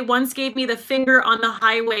Dunaway once gave me the finger on the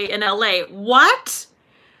highway in LA. What?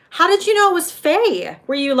 How did you know it was Faye?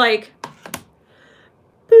 Were you like,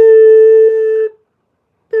 boop,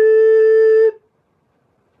 boop,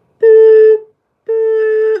 boop,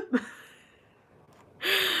 boop?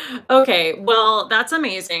 Okay, well, that's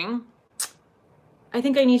amazing. I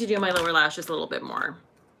think I need to do my lower lashes a little bit more.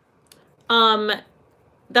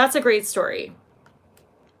 That's a great story.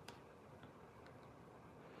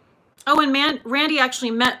 Oh, and Randy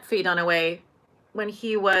actually met Faye Dunaway when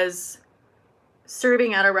he was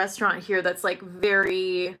serving at a restaurant here that's like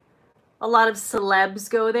a lot of celebs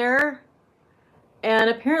go there. And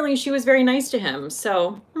apparently she was very nice to him.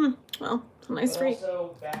 So, well, nice for you. But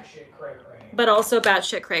also batshit cray-cray. But also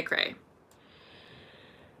batshit cray-cray.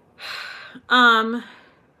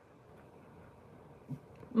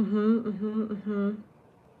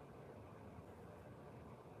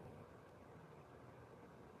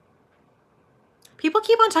 People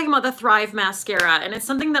keep on talking about the Thrive mascara, and it's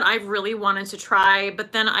something that I've really wanted to try,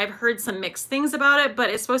 but then I've heard some mixed things about it,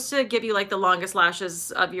 but it's supposed to give you like the longest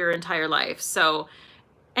lashes of your entire life. So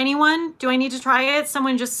anyone, do I need to try it?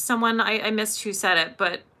 Someone I missed who said it,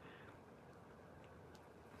 but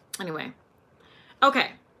anyway.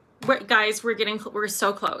 Okay, guys, we're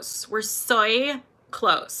so close. We're so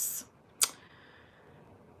close.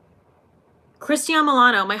 Christian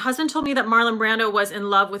Milano, my husband told me that Marlon Brando was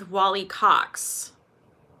in love with Wally Cox.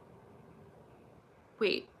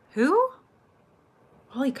 Wait, who?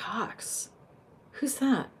 Wally Cox. Who's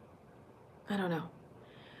that? I don't know.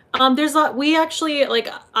 We actually,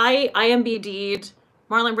 like, I IMBD'd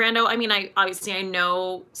Marlon Brando. I mean, obviously I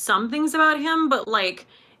know some things about him, but like,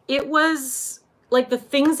 it was like the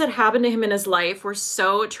things that happened to him in his life were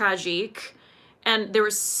so tragic. And there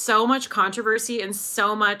was so much controversy and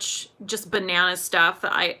so much just banana stuff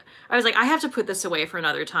that I was like, I have to put this away for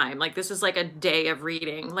another time. Like, this is like a day of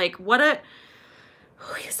reading. Like,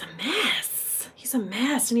 he's a mess. He's a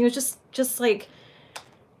mess. And he was just like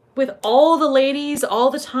with all the ladies all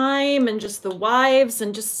the time and just the wives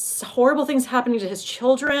and just horrible things happening to his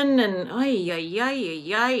children and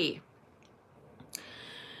ay.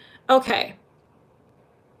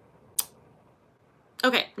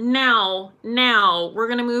 Okay, now we're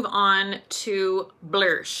gonna move on to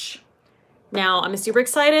blush. Now I'm super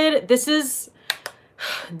excited. This is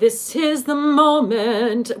the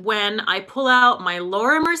moment when I pull out my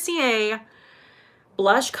Laura Mercier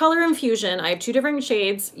blush color infusion. I have 2 different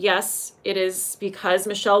shades. Yes, it is because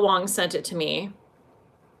Michelle Wong sent it to me.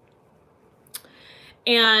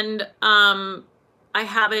 And I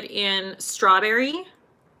have it in strawberry,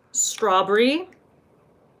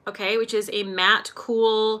 okay, which is a matte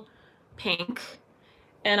cool pink,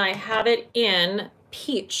 and I have it in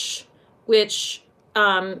peach, which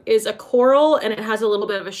is a coral and it has a little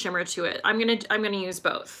bit of a shimmer to it. I'm gonna use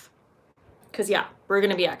both because yeah, we're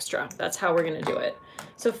gonna be extra. That's how we're gonna do it.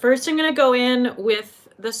 So first I'm gonna go in with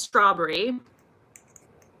the strawberry.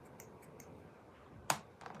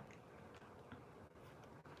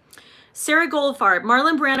 Sarah Goldfarb,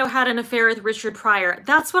 Marlon Brando had an affair with Richard Pryor.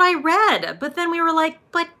 That's what I read. But then we were like,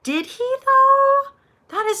 but did he though?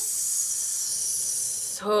 That is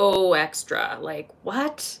so extra. Like,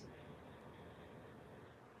 what?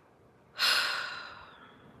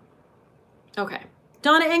 Okay,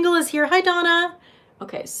 Donna Engel is here. Hi, Donna.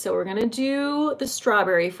 Okay, so we're gonna do the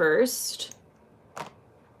strawberry first.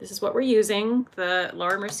 This is what we're using, the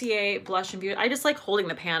Laura Mercier Blush and Beauty. I just like holding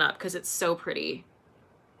the pan up because it's so pretty.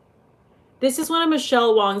 This is one of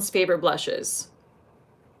Michelle Wong's favorite blushes.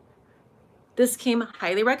 This came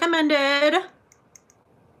highly recommended.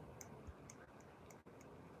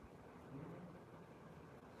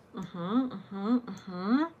 I'm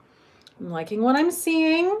liking what I'm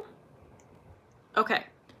seeing. Okay,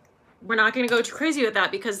 we're not gonna go too crazy with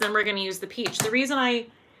that because then we're gonna use the peach. The reason I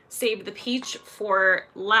saved the peach for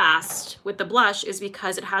last with the blush is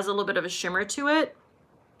because it has a little bit of a shimmer to it.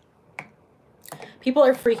 People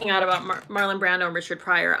are freaking out about Marlon Brando and Richard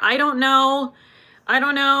Pryor. I don't know. I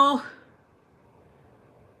don't know.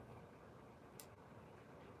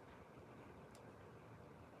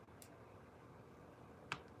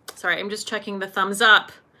 Sorry, I'm just checking the thumbs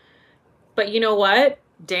up. But you know what?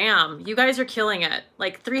 Damn, you guys are killing it.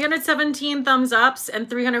 Like 317 thumbs ups and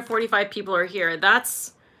 345 people are here.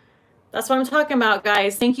 That's what I'm talking about,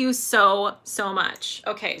 guys. Thank you so much.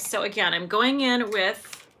 Okay, so again, I'm going in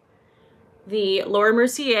with the Laura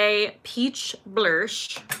Mercier Peach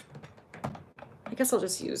Blush. I guess I'll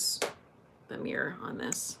just use the mirror on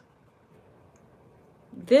this.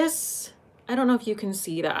 This, I don't know if you can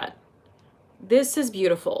see that. This is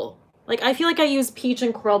beautiful. Like, I feel like I use peach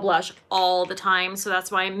and coral blush all the time, so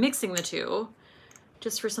that's why I'm mixing the two,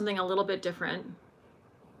 just for something a little bit different.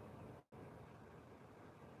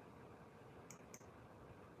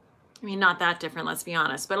 I mean, not that different, let's be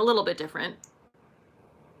honest, but a little bit different.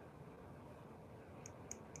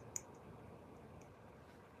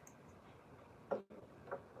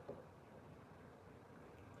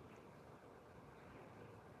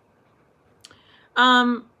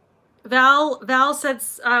 Val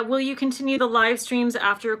says, will you continue the live streams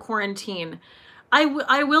after quarantine? I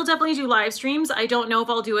will definitely do live streams. I don't know if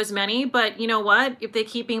I'll do as many, but you know what? If they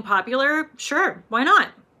keep being popular, sure, why not?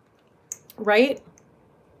 Right?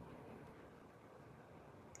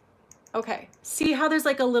 Okay, see how there's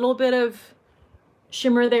like a little bit of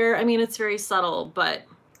shimmer there? I mean, it's very subtle, but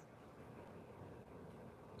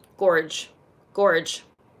gorge.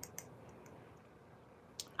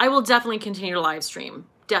 I will definitely continue to live stream.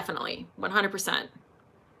 Definitely, 100%.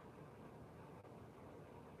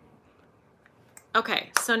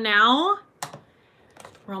 Okay, so now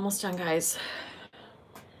we're almost done, guys.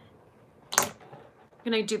 I'm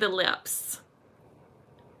gonna do the lips.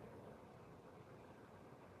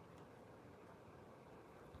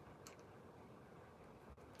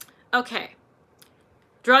 Okay,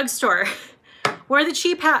 drugstore. Where are the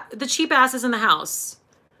cheap asses in the house?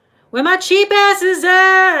 Where my cheap asses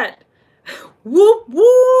at? Whoop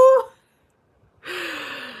whoop.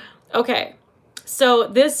 Okay, so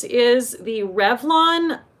this is the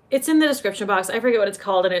Revlon. It's in the description box. I forget what it's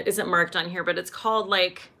called, and it isn't marked on here, but it's called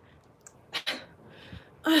like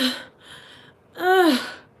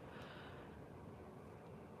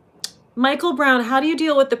Michael Brown. How do you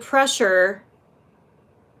deal with the pressure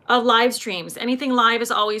of live streams? Anything live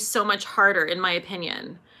is always so much harder, in my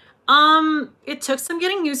opinion. It took some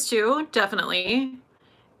getting used to, definitely.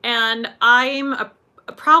 And I'm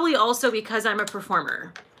probably also because I'm a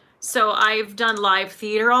performer. So I've done live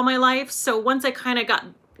theater all my life. So once I kind of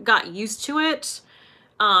got used to it,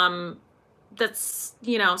 that's,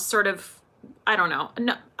 you know, sort of, I don't know.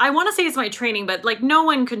 No, I want to say it's my training, but like no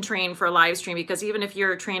one can train for a live stream because even if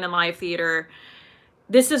you're trained in live theater,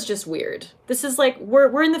 this is just weird. This is like,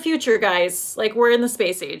 we're in the future, guys. Like we're in the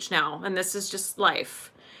space age now, and this is just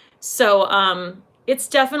life. So it's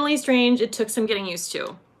definitely strange. It took some getting used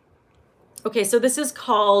to. Okay, so this is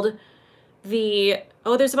called the,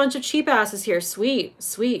 oh, there's a bunch of cheap asses here. Sweet.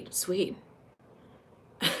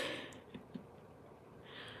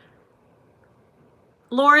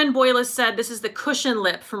 Lauren Boyles said this is the cushion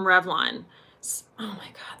lip from Revlon. Oh my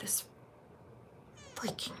God, this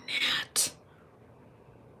freaking gnat.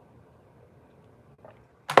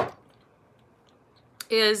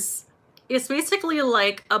 It's basically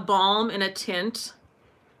like a balm and a tint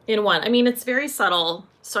in one. I mean, it's very subtle,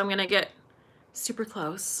 so I'm gonna get super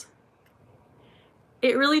close.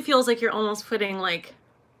 It really feels like you're almost putting like,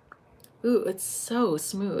 ooh, it's so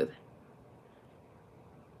smooth.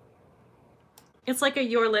 It's like a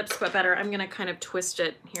Your Lips, but better. I'm gonna kind of twist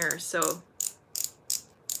it here so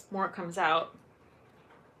more comes out.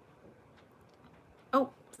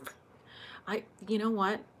 Oh, you know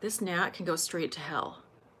what? This gnat can go straight to hell.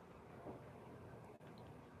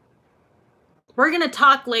 We're gonna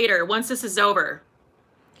talk later once this is over.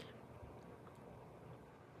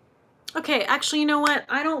 Okay, actually, you know what?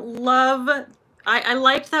 I don't love, I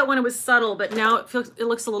liked that when it was subtle, but now it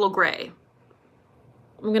looks a little gray.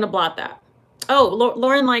 I'm gonna blot that. Oh,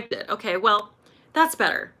 Lauren liked it. Okay, well, that's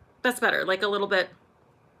better. That's better. Like a little bit,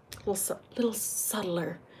 little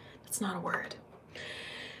subtler. That's not a word.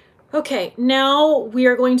 Okay, now we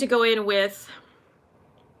are going to go in with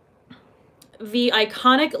the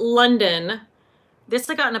iconic London. This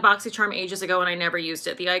I got in a BoxyCharm ages ago and I never used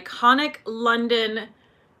it. The iconic London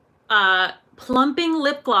plumping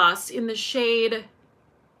lip gloss in the shade.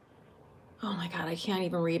 Oh my God, I can't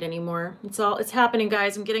even read anymore. It's happening,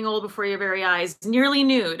 guys. I'm getting old before your very eyes. Nearly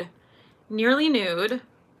nude. Nearly nude.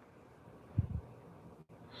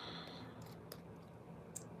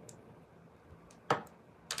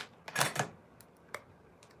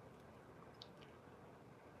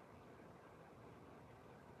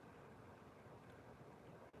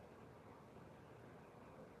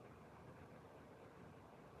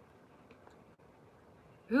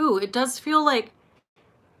 Ooh, it does feel like,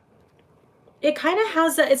 it kind of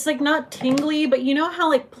has that, it's like not tingly, but you know how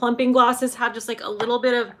like plumping glosses have just like a little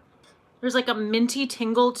bit of, there's like a minty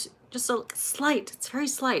tingle, just a slight, it's very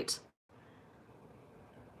slight.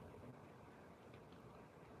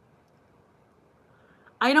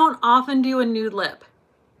 I don't often do a nude lip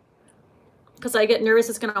because I get nervous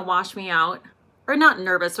it's gonna wash me out. Or not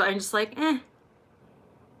nervous, but I'm just like, eh.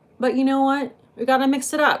 But you know what? We gotta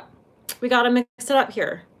mix it up. We gotta mix it up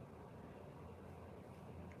here.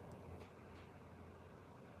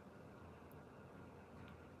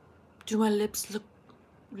 Do my lips look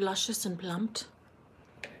luscious and plumped?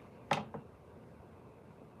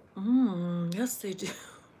 Yes, they do.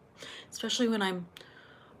 Especially when I'm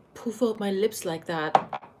poof up my lips like that.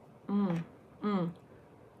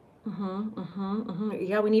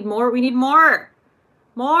 Yeah, we need more. We need more.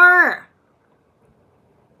 More.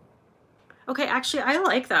 Okay, actually, I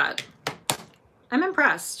like that. I'm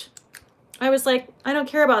impressed. I was like, I don't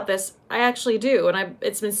care about this. I actually do. And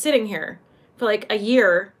it's been sitting here for like a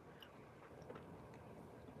year.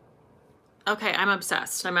 Okay, I'm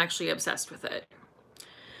obsessed. I'm actually obsessed with it.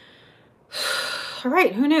 All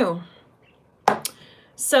right, who knew?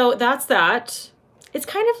 So that's that. It's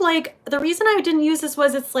kind of like, the reason I didn't use this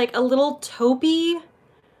was it's like a little taupey,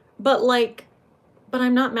 but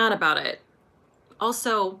I'm not mad about it.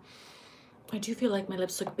 Also, I do feel like my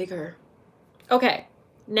lips look bigger. Okay,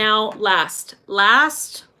 now last,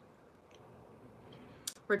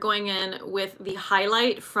 we're going in with the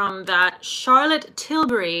highlight from that Charlotte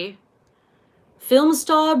Tilbury Film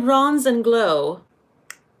Star Bronze and Glow.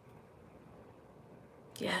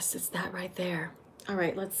 Yes, it's that right there. All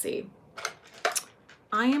right, let's see.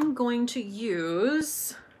 I am going to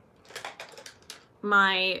use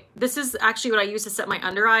this is actually what I use to set my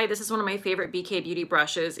under eye. This is one of my favorite BK Beauty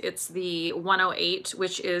brushes. It's the 108,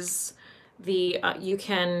 which is the,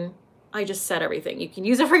 I just set everything. You can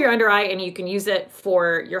use it for your under eye and you can use it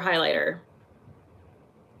for your highlighter.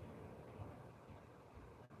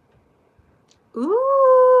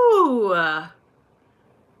 Ooh.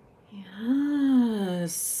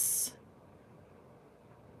 Yes.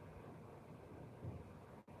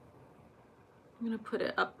 I'm gonna put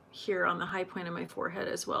it up here on the high point of my forehead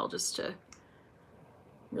as well, just to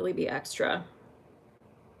really be extra.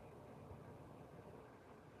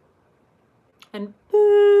 And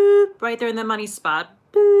boop, right there in the money spot.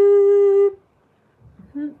 Boop.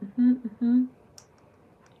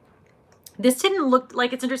 This didn't look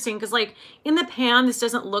like, it's interesting because like in the pan, this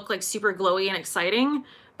doesn't look like super glowy and exciting,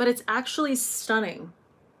 but it's actually stunning.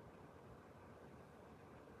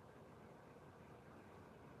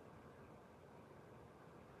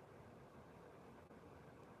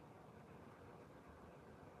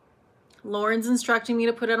 Lauren's instructing me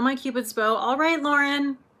to put it on my Cupid's bow. All right,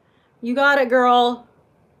 Lauren, you got it, girl.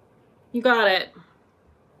 You got it.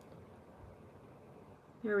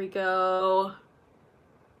 Here we go.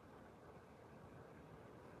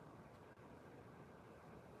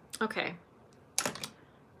 Okay.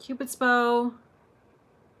 Cupid's bow.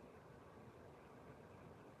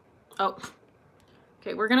 Oh,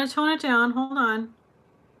 okay, we're gonna tone it down. Hold on.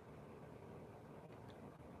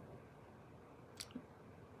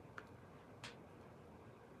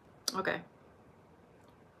 Okay.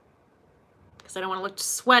 Because I don't want to look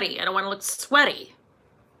sweaty. I don't want to look sweaty.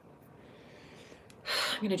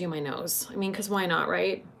 I'm gonna do my nose. I mean, because why not,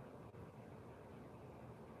 right?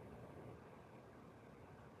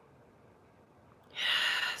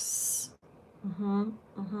 Yes.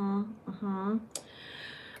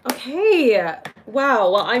 Okay.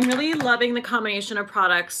 Wow. Well, I'm really loving the combination of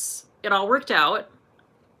products. It all worked out.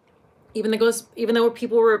 Even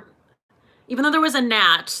though there was a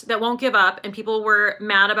gnat that won't give up and people were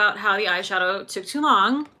mad about how the eyeshadow took too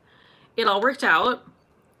long, it all worked out.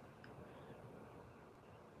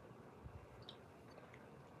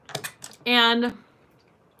 And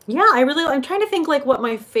yeah, I'm trying to think like what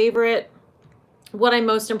my favorite, what I'm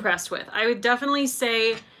most impressed with. I would definitely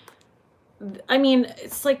say, I mean,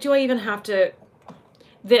 it's like, do I even have to,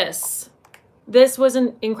 this was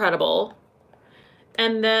incredible.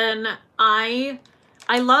 And then I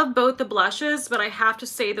love both the blushes, but I have to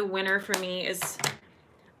say the winner for me is,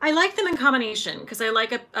 I like them in combination because I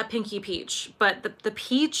like a pinky peach, but the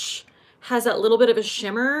peach has that little bit of a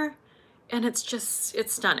shimmer and it's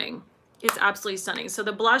stunning. It's absolutely stunning. So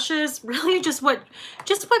the blushes, really just what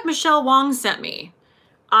Michelle Wong sent me,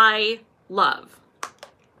 I love.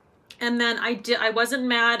 And then I wasn't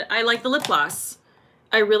mad. I like the lip gloss.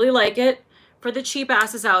 I really like it. For the cheap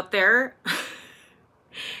asses out there,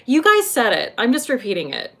 you guys said it. I'm just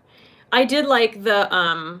repeating it. I did like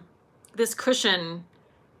the this cushion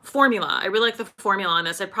formula. I really like the formula on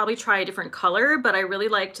this. I'd probably try a different color, but I really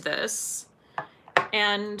liked this.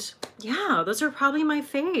 And yeah, those are probably my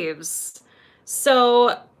faves.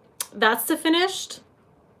 So that's the finished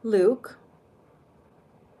look.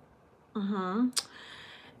 And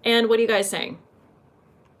what are you guys saying?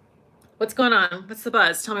 What's going on? What's the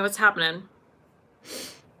buzz? Tell me what's happening.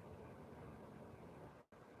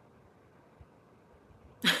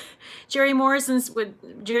 Jerry Morrison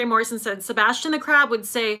said, Sebastian the Crab would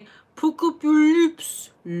say, "Puck up your lips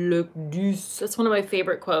like this." That's one of my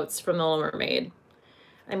favorite quotes from The Little Mermaid.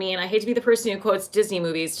 I mean, I hate to be the person who quotes Disney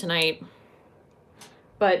movies tonight,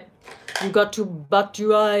 but you got to butt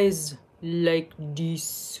your eyes like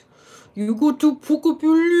this. You got to puck up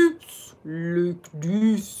your lips like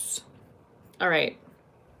this. All right.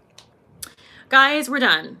 Guys, we're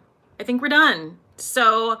done. I think we're done.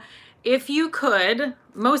 So if you could,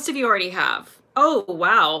 most of you already have. Oh,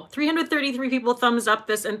 wow. 333 people thumbs up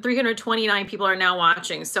this and 329 people are now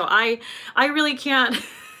watching. So I really can't,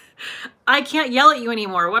 I can't yell at you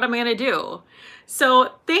anymore. What am I going to do?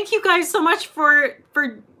 So thank you guys so much for,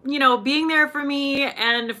 you know, being there for me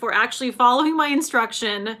and for actually following my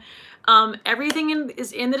instruction. Everything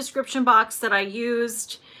is in the description box that I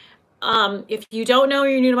used. If you don't know,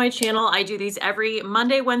 you're new to my channel, I do these every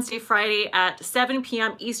Monday, Wednesday, Friday at 7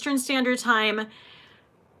 p.m. Eastern Standard Time.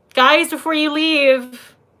 Guys, before you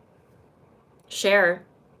leave, share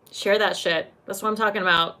that shit. That's what I'm talking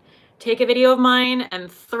about. Take a video of mine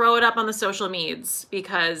and throw it up on the social medias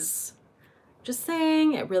because just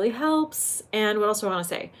saying, it really helps. And what else do I want to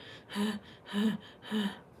say?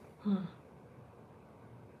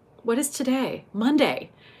 What is today? Monday.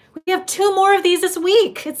 We have 2 more of these this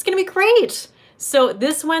week. It's going to be great. So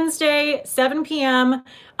this Wednesday, 7 p.m.,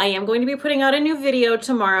 I am going to be putting out a new video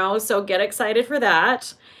tomorrow. So get excited for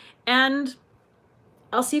that. And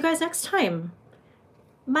I'll see you guys next time.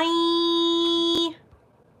 Bye.